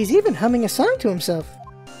 He's even humming a song to himself.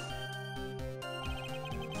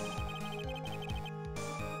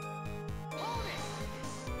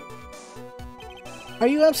 Are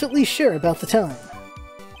you absolutely sure about the time?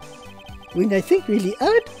 When I think really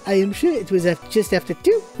hard, I am sure it was just after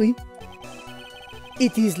 2, oui.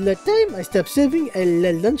 It is the time I stopped serving a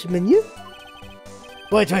lunch menu.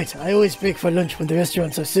 Right. I always break for lunch when the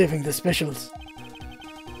restaurants are serving the specials.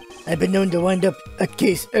 I've been known to wind up a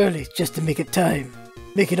case early just to make it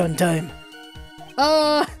on time.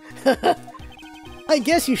 I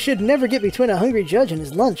guess you should never get between a hungry judge and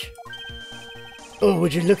his lunch. Oh,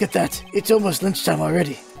 would you look at that? It's almost lunchtime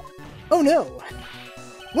already. Oh no!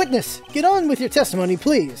 Witness, get on with your testimony,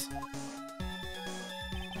 please.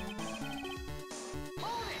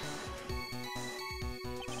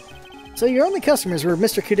 So your only customers were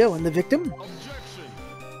Mr. Kudo and the victim?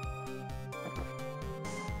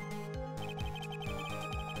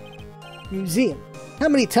 Museum. How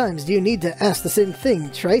many times do you need to ask the same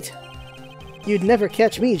thing, Wright? You'd never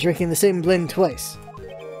catch me drinking the same blend twice.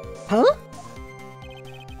 Huh?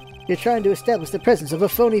 You're trying to establish the presence of a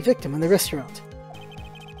phony victim in the restaurant.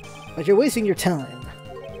 But you're wasting your time.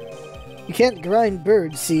 You can't grind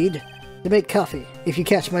bird seed to make coffee, if you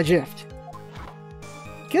catch my drift.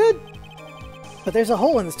 Good. But there's a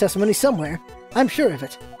hole in this testimony somewhere. I'm sure of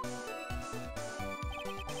it.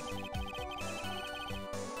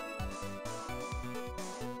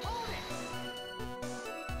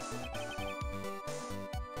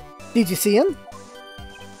 Did you see him?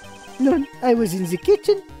 No, I was in the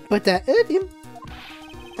kitchen, but I heard him.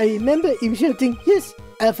 I remember him shouting, yes,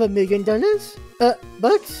 $500,000,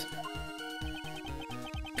 bucks.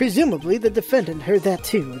 Presumably the defendant heard that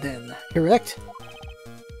too, then, correct?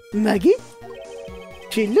 Maggie?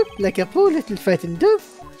 She looked like a poor little frightened dove.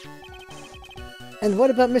 And what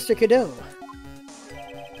about Mr. Kudo?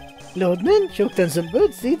 Lordman choked on some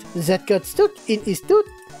birdseed that got stuck in his tooth.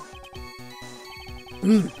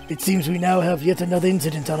 It seems we now have yet another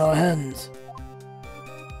incident on our hands.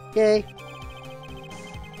 Yay.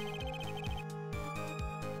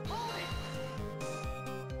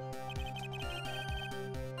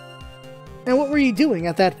 And what were you doing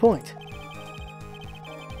at that point?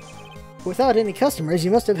 Without any customers,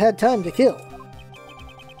 you must have had time to kill.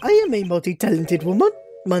 I am a multi-talented woman,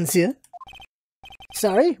 monsieur.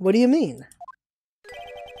 Sorry, what do you mean?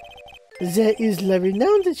 There is the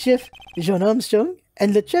renowned chef Jean Armstrong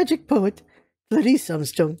and the tragic poet Clarice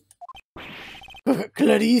Armstrong.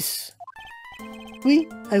 Clarice? Oui,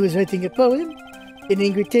 I was writing a poem, an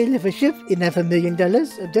angry tale of a chef in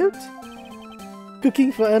 $500,000 of doubt,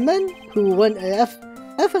 cooking for a man who won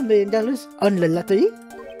 $500,000 on the lottery.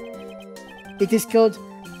 It is called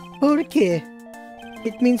Por qué.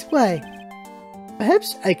 It means why.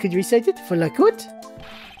 Perhaps I could recite it for la court?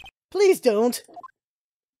 Please don't.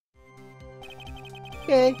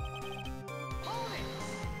 Okay.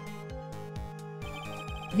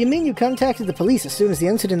 You mean you contacted the police as soon as the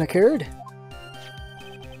incident occurred?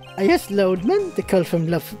 I asked Loadman to call from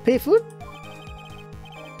Love Payfoot.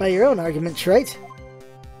 By your own arguments, right?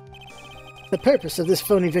 The purpose of this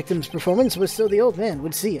phony victim's performance was so the old man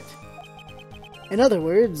would see it. In other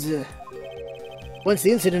words, once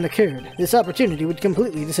the incident occurred, this opportunity would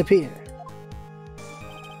completely disappear.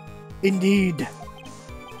 Indeed.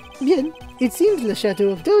 Bien, it seems Le Chateau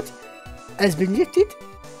of Doubt has been lifted.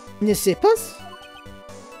 Ne sais pas?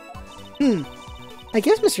 I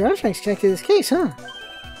guess Mr. Armstrong's connected to this case, huh?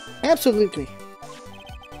 Absolutely.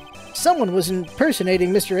 Someone was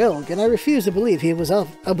impersonating Mr. Elg, and I refuse to believe he was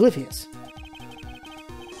oblivious.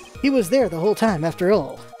 He was there the whole time, after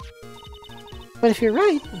all. But if you're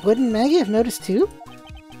right, wouldn't Maggie have noticed too?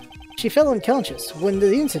 She fell unconscious when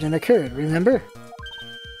the incident occurred, remember?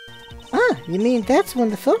 Ah, you mean that's when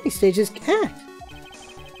the phony stages act?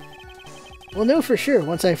 We'll know for sure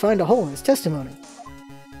once I find a hole in his testimony.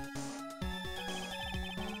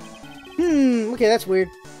 Okay, that's weird.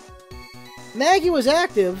 Maggie was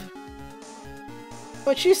active,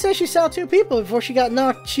 but she said she saw 2 people before she got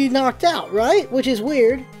knocked out, right? Which is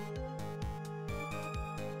weird.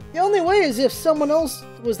 The only way is if someone else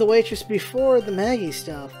was the waitress before the Maggie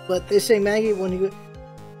stuff, but they say Maggie when he...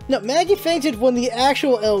 No, Maggie fainted when the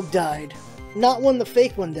actual elk died, not when the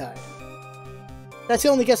fake one died. That's the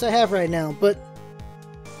only guess I have right now, but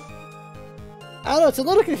I don't know, it's a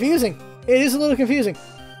little confusing. It is a little confusing.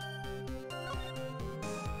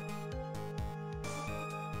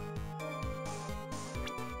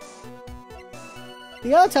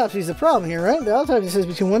 The autopsy is the problem here, right? The autopsy says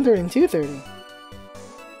between 1:30 and 2:30.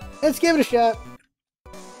 Let's give it a shot.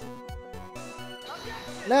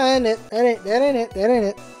 No, that ain't it. That ain't it. That ain't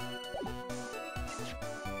it.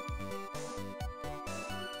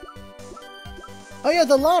 Oh yeah,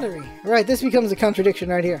 the lottery. Right, this becomes a contradiction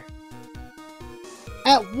right here.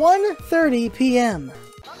 At 1:30 p.m.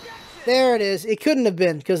 There it is. It couldn't have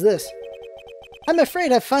been, because this. I'm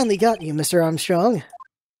afraid I've finally got you, Mr. Armstrong.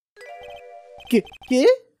 Yeah?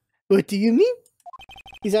 What do you mean?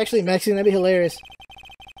 He's actually Mexican, that'd be hilarious.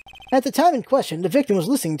 At the time in question, the victim was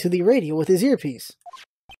listening to the radio with his earpiece.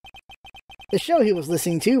 The show he was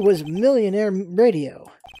listening to was Millionaire Radio.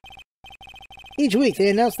 Each week they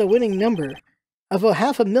announced the winning number of a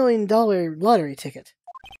 $500,000 lottery ticket.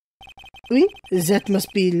 Oui, that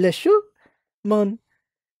must be le show mon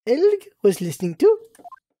Elg was listening to.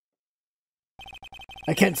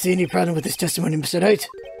 I can't see any problem with this testimony, Mr. Wright.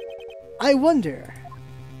 I wonder.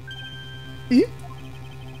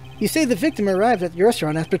 You say the victim arrived at your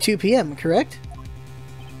restaurant after 2 p.m., correct?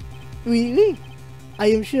 Oui. I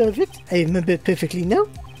am sure of it. I remember it perfectly now.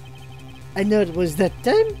 I know it was that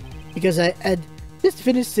time because I had just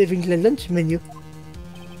finished serving the lunch menu.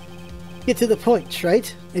 Get to the point,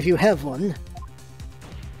 right? If you have one.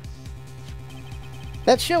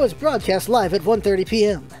 That show is broadcast live at 1:30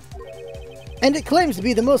 p.m. And it claims to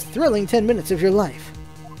be the most thrilling 10 minutes of your life.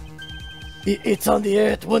 It's on the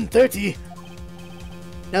air at 1:30.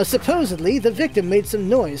 Now supposedly, the victim made some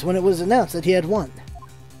noise when it was announced that he had won.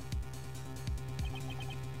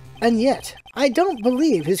 And yet, I don't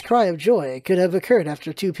believe his cry of joy could have occurred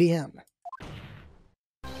after 2 p.m.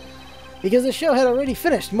 Because the show had already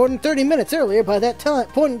finished more than 30 minutes earlier by that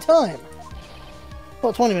point in time.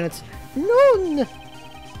 Well, 20 minutes. None!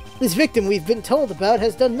 This victim we've been told about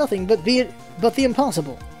has done nothing but the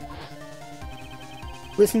impossible.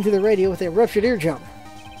 Listening to the radio with a ruptured eardrum.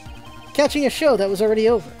 Catching a show that was already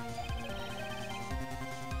over.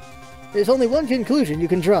 There's only one conclusion you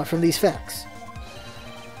can draw from these facts.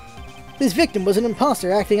 This victim was an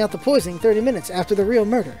imposter acting out the poisoning 30 minutes after the real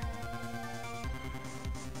murder.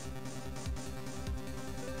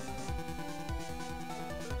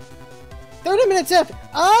 After.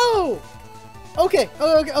 Oh! Okay.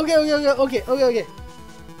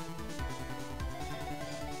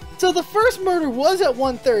 So the first murder was at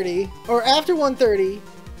 1:30, or after 1:30.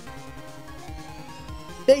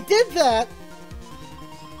 They did that,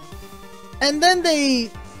 and then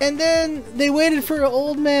they waited for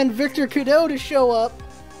old man Victor Kudo to show up,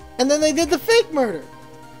 and then they did the fake murder.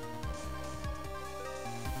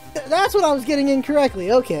 That's what I was getting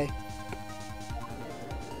incorrectly. Okay.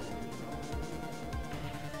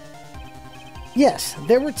 Yes,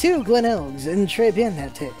 there were 2 Glen Elgs in Tribulations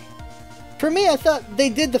that day. For me, I thought they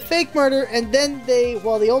did the fake murder, and then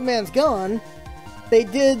while the old man's gone, they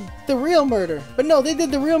did the real murder. But no, they did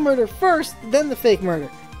the real murder first, then the fake murder.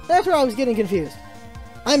 That's where I was getting confused.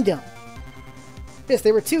 I'm dumb. Yes,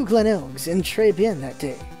 there were 2 Glen Elgs in Tribulations that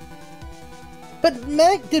day. But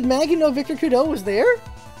did Maggie know Victor Kudo was there?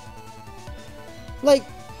 Like...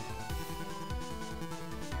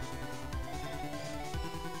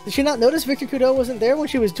 Did she not notice Victor Kudo wasn't there when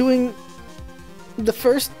she was doing the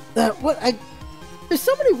first... There's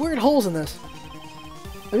so many weird holes in this.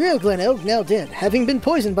 The real Glen Elg now dead, having been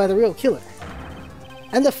poisoned by the real killer.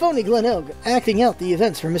 And the phony Glen Elg acting out the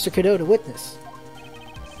events for Mr. Kudo to witness.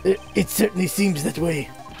 It certainly seems that way.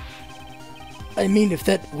 I mean, if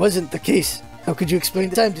that wasn't the case, how could you explain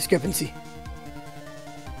the time discrepancy?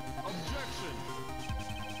 Objection.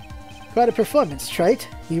 Quite a performance, Trite.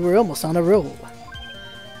 You were almost on a roll.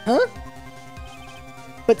 Huh?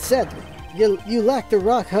 But sadly, you lack the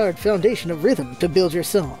rock-hard foundation of rhythm to build your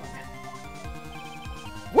song.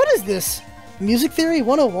 What is this? Music Theory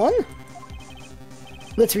 101?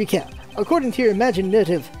 Let's recap. According to your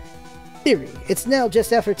imaginative theory, it's now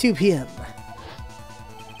just after 2 p.m.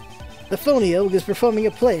 The phony Elg is performing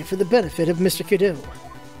a play for the benefit of Mr. Kudo.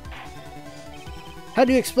 How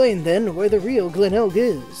do you explain, then, where the real Glen Elg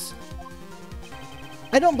is?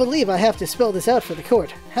 I don't believe I have to spell this out for the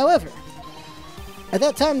court. However, at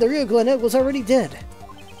that time the real Glen Elg was already dead.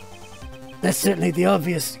 That's certainly the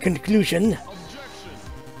obvious conclusion.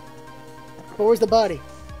 But where's the body?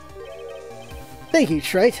 Thank you,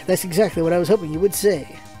 Trite. That's exactly what I was hoping you would say.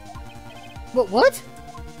 What?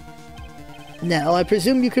 Now, I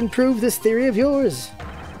presume you can prove this theory of yours.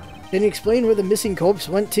 Can you explain where the missing corpse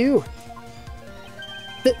went to?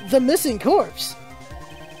 The missing corpse?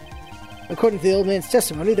 According to the old man's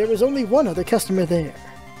testimony, there was only one other customer there.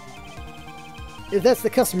 If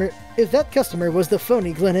that customer was the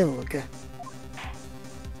phony Glenelg,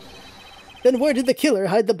 then where did the killer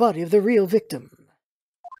hide the body of the real victim?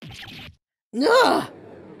 Ah!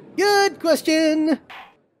 Good question!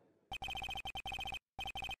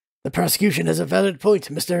 The prosecution has a valid point,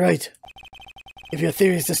 Mr. Wright. If your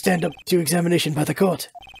theory is to stand up to examination by the court,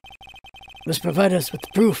 you must provide us with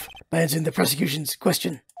proof by answering the prosecution's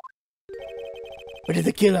question. Where did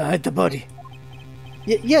the killer hide the body?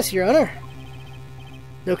 Yes, Your Honor.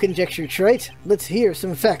 No conjecture, Wright. Let's hear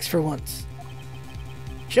some facts for once.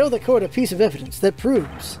 Show the court a piece of evidence that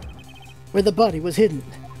proves where the body was hidden.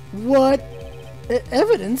 What?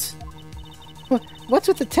 Evidence? What's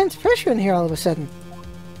with the tense pressure in here all of a sudden?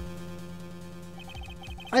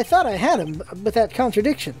 I thought I had him with that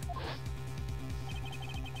contradiction.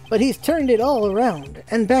 But he's turned it all around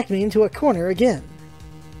and backed me into a corner again.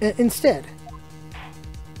 Instead.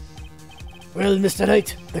 Well, Mr.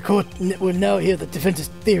 Wright, the court will now hear the defense's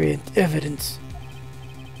theory and evidence.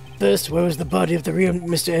 First, where was the body of the real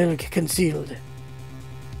Mr. Elg concealed?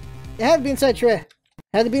 It had to be inside, Trey.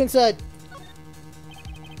 Had to be inside.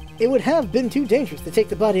 It would have been too dangerous to take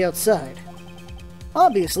the body outside.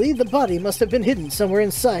 Obviously, the body must have been hidden somewhere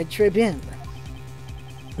inside Tribulations.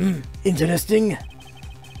 Interesting.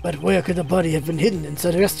 But where could the body have been hidden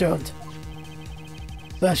inside a restaurant?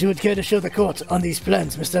 Perhaps you would care to show the court on these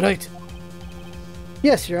plans, Mr. Wright?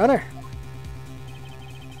 Yes, Your Honor.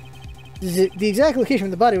 The exact location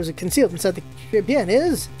where the body was concealed inside the Tribune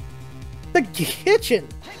is the kitchen.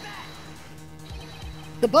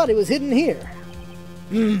 The body was hidden here.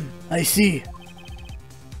 I see.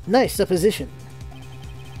 Nice supposition.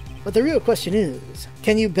 But the real question is,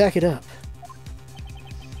 can you back it up?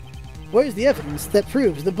 Where's the evidence that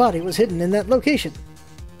proves the body was hidden in that location?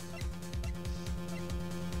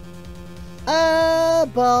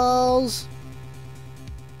 Balls.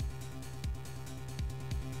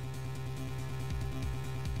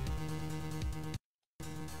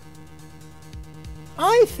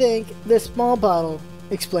 I think this small bottle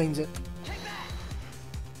explains it.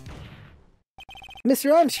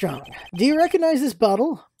 Mr. Armstrong, do you recognize this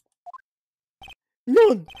bottle?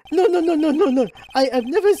 No. I've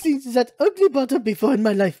never seen that ugly bottle before in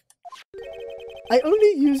my life. I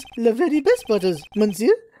only use the very best bottles,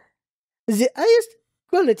 monsieur. The highest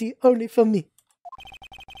quality only for me.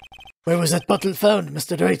 Where was that bottle found,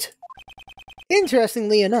 Mr. Wright?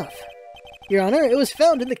 Interestingly enough, Your Honor, it was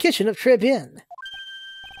found in the kitchen of Tribune.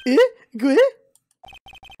 Good?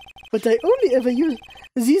 But I only ever use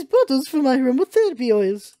these bottles for my aromatherapy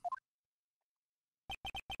oils.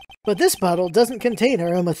 But this bottle doesn't contain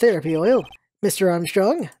aromatherapy oil, Mr.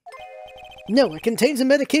 Armstrong. No, it contains a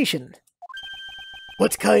medication.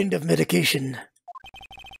 What kind of medication?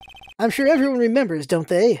 I'm sure everyone remembers, don't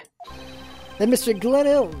they? That Mr.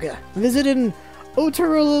 Glenelg visited an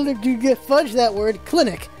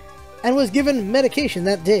clinic and was given medication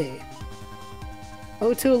that day.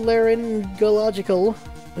 Otolaryngological.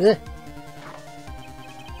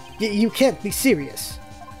 You can't be serious.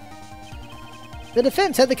 The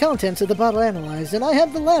defense had the contents of the bottle analyzed, and I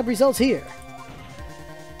have the lab results here.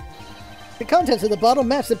 The contents of the bottle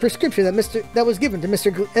match the prescription that was given to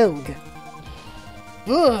Mr. Elg.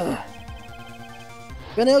 Ugh.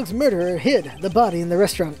 Glenelg's murderer hid the body in the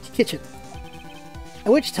restaurant kitchen,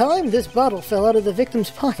 at which time this bottle fell out of the victim's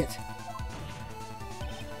pocket.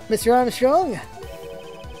 Mr. Armstrong,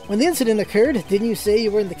 when the incident occurred, didn't you say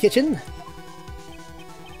you were in the kitchen?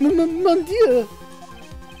 Mon Dieu!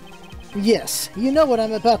 Yes, you know what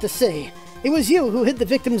I'm about to say. It was you who hid the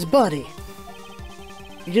victim's body.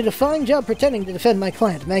 You did a fine job pretending to defend my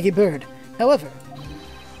client, Maggie Bird. However,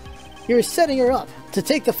 you were setting her up to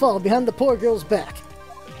take the fall behind the poor girl's back.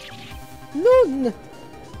 None!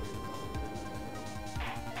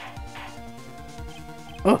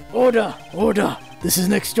 Oh, order! This is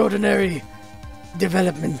an extraordinary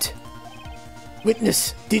development.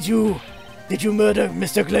 Witness, did you murder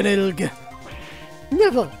Mr. Glenelg?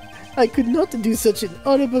 Never! I could not do such an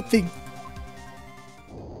horrible thing.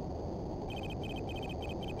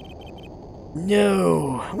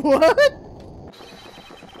 No. What?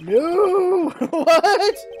 No.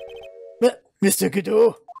 What? Mr.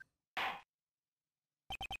 Godot?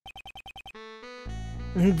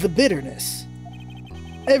 The bitterness.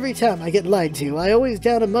 Every time I get lied to, I always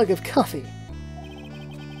down a mug of coffee.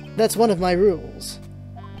 That's one of my rules.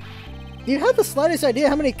 Do you have the slightest idea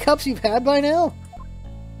how many cups you've had by now?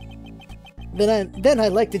 Then I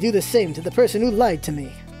like to do the same to the person who lied to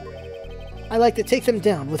me. I like to take them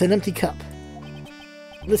down with an empty cup.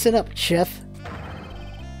 Listen up, chef.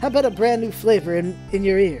 How about a brand new flavor in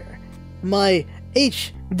your ear? my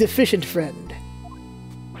H-deficient friend.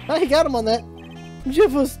 I got him on that. Je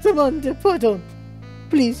vous demande pardon.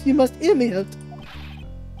 Please, you must hear me out.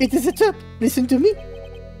 It is a trap. Listen to me.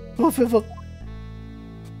 Por favor.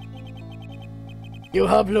 Yo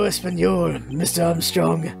hablo español, Mr.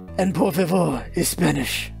 Armstrong, and por favor is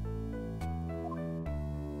Spanish.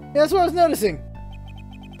 Yeah, that's what I was noticing.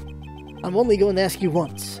 I'm only going to ask you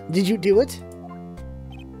once. Did you do it?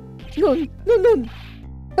 None. None.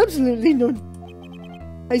 Absolutely none.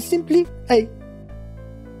 I...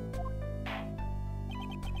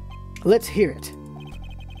 Let's hear it.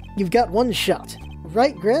 You've got one shot.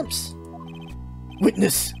 Right, Gramps?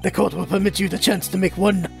 Witness, the court will permit you the chance to make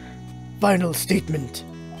one final statement.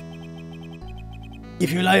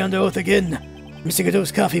 If you lie under oath again, Mr.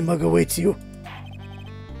 Godot's coffee mug awaits you.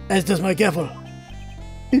 As does my gavel.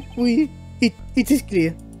 It is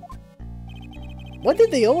clear. What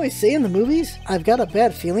did they always say in the movies? I've got a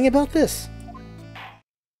bad feeling about this.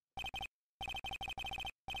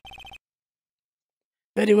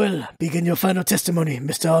 Very well. Begin your final testimony,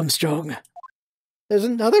 Mr. Armstrong. There's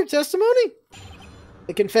another testimony?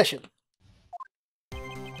 The confession.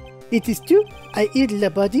 It is true, I ate the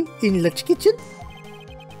body in the kitchen.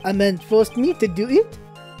 A man forced me to do it.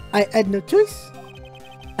 I had no choice.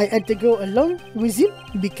 I had to go along with him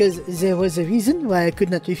because there was a reason why I could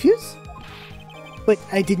not refuse. But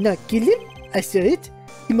I did not kill him. I saw it.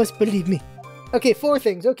 You must believe me. Okay, 4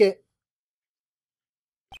 things. Okay.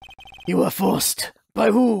 You were forced. By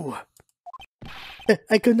who?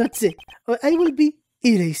 I could not say. Or I will be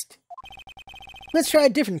erased. Let's try a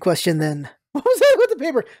different question then. What was that with the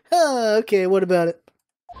paper? Okay, what about it?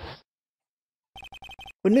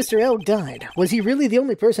 When Mr. L died, was he really the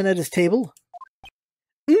only person at his table?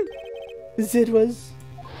 It was.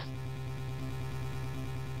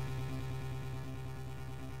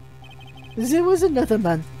 There was another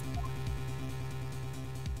man.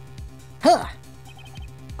 Huh!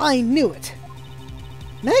 I knew it!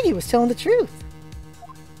 Maggie was telling the truth.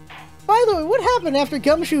 By the way, what happened after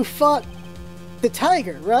Gumshoe fought the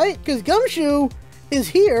tiger, right? Because Gumshoe is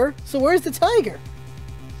here, so where's the tiger?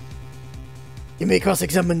 You may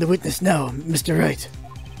cross-examine the witness now, Mr. Wright.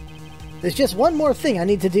 There's just one more thing I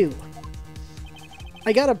need to do.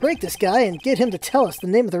 I gotta break this guy and get him to tell us the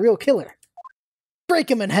name of the real killer. Break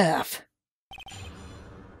him in half!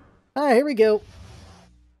 Alright, here we go.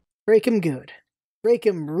 Break him good. Break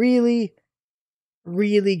him really,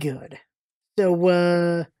 really good.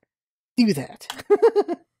 So, do that.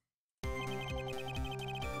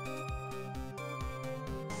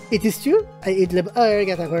 It is true, I ate the... Oh, I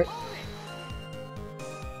got that part.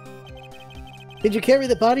 Did you carry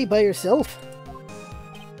the body by yourself?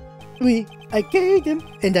 Oui, I carried him,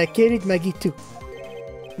 and I carried Maggie too.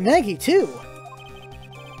 Maggie too?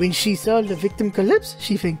 When she saw the victim collapse,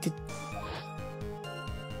 she fainted.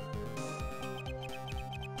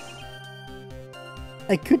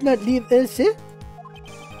 I could not leave Elsa.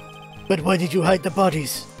 But why did you hide the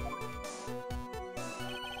bodies?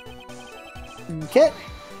 Okay.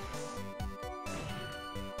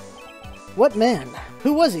 What man?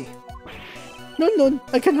 Who was he? No,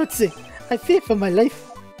 I cannot say. I fear for my life.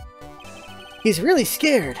 He's really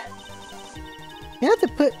scared.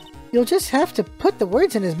 You'll just have to put the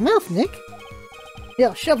words in his mouth, Nick.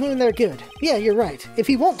 Yeah, shove him in there good. Yeah, you're right. If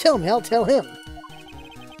he won't tell me, I'll tell him.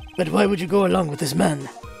 But why would you go along with this man?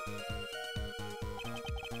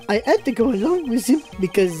 I had to go along with him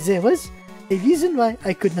because there was a reason why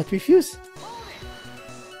I could not refuse.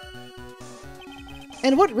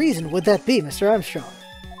 And what reason would that be, Mr. Armstrong?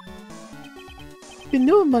 You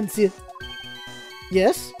know, Monsieur.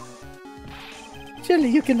 Yes? Surely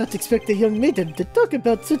you cannot expect a young maiden to talk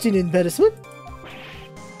about such an embarrassment.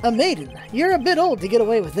 A maiden? You're a bit old to get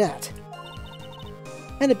away with that.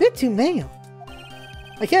 And a bit too male.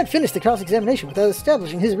 I can't finish the cross-examination without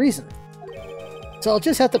establishing his reason. So I'll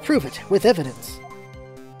just have to prove it with evidence.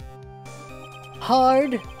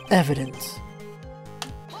 Hard evidence.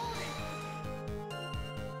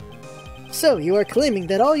 So, you are claiming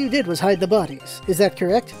that all you did was hide the bodies, is that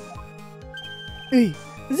correct? Oui,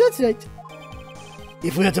 that's right.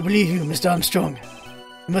 If we are to believe you, Mr. Armstrong,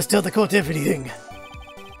 you must tell the court everything.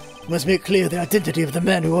 You must make clear the identity of the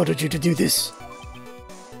man who ordered you to do this.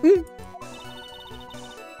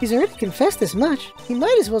 He's already confessed as much. He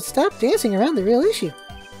might as well stop dancing around the real issue.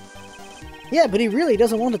 Yeah, but he really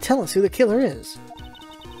doesn't want to tell us who the killer is.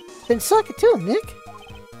 Then suck it to him, Nick.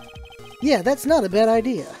 Yeah, that's not a bad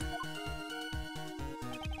idea.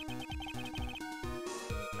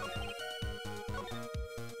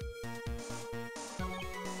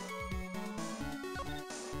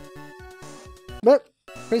 But,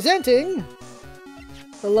 presenting...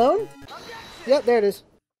 Alone? Yep, there it is.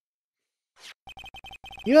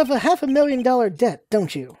 You have a $500,000 debt,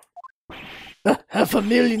 don't you?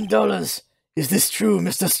 $500,000? Is this true,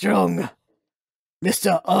 Mr. Strong?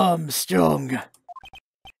 Mr. Armstrong?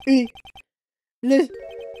 Oui.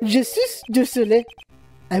 Je suis désolé.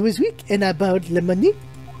 I was weak and I borrowed the money.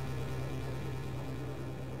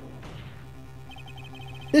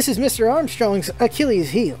 This is Mr. Armstrong's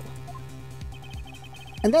Achilles heel.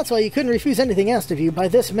 And that's why you couldn't refuse anything asked of you by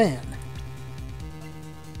this man.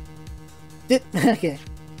 Okay.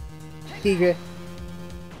 Tigre.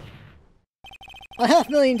 A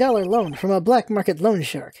 $500,000 loan from a black market loan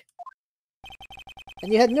shark.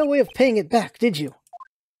 And you had no way of paying it back, did you?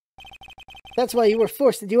 That's why you were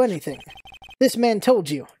forced to do anything. This man told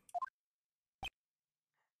you.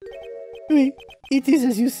 Oui, it is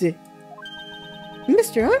as you say.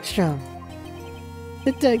 Mr. Armstrong.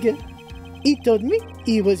 The tiger. He told me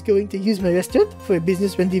he was going to use my restaurant for a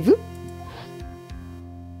business rendezvous.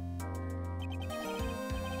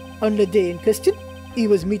 On the day in question, he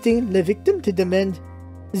was meeting the victim to demand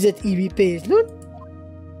that he repay his loan.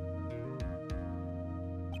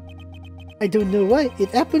 I don't know why it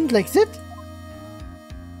happened like that.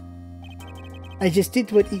 I just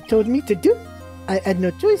did what he told me to do. I had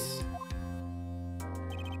no choice.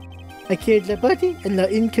 I carried the body and the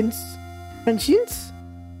inconscience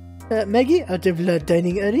Maggie out of the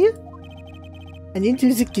dining area and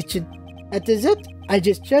into the kitchen. After that, I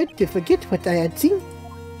just tried to forget what I had seen.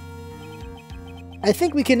 I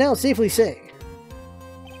think we can now safely say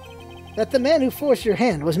that the man who forced your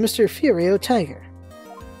hand was Mr. Furio Tiger.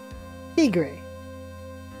 Tigre.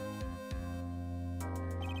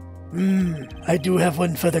 I do have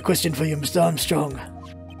one further question for you, Mr. Armstrong.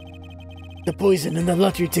 The poison and the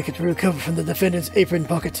lottery ticket were recovered from the defendant's apron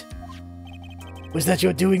pocket. Was that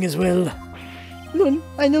your doing as well? No,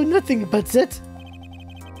 I know nothing about that.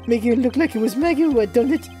 Making it look like it was Maggie who had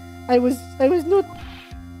done it. I was not.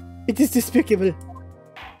 It is despicable.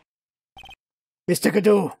 Mr.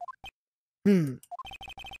 Godot. You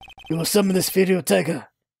will summon this Furio Tiger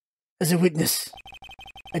as a witness.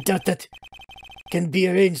 I doubt that can be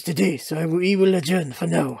arranged today, so we will adjourn for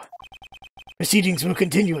now. Proceedings will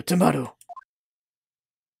continue tomorrow.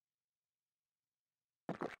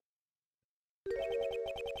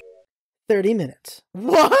 "30 minutes.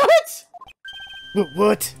 What?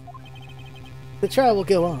 What? The trial will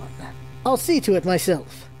go on. I'll see to it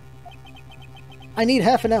myself. I need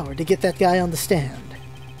half an hour to get that guy on the stand.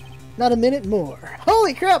 Not a minute more.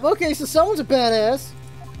 Holy crap, okay, so someone's a badass.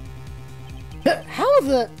 How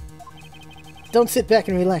the... Don't sit back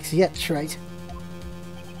and relax yet, Wright.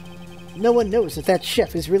 No one knows if that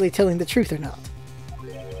chef is really telling the truth or not.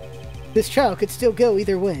 This trial could still go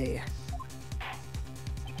either way.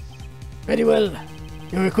 Very well.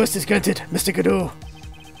 Your request is granted, Mr. Godot.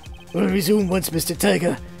 We'll resume once Mr.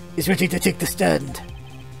 Tiger is ready to take the stand.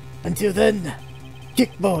 Until then,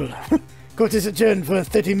 kickball. Court is adjourned for a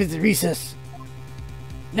 30-minute recess.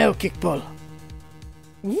 Now kickball.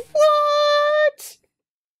 What?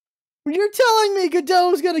 You're telling me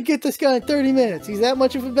Godot's gonna get this guy in 30 minutes. He's that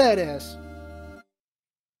much of a badass.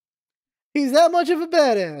 He's that much of a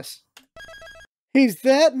badass. He's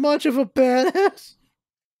that much of a badass?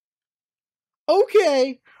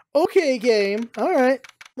 Okay. Okay, game. Alright.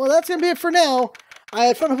 Well, that's gonna be it for now. I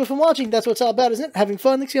had fun with watching. That's what it's all about, isn't it? Having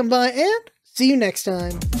fun. Thanks for coming by, and see you next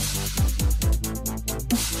time.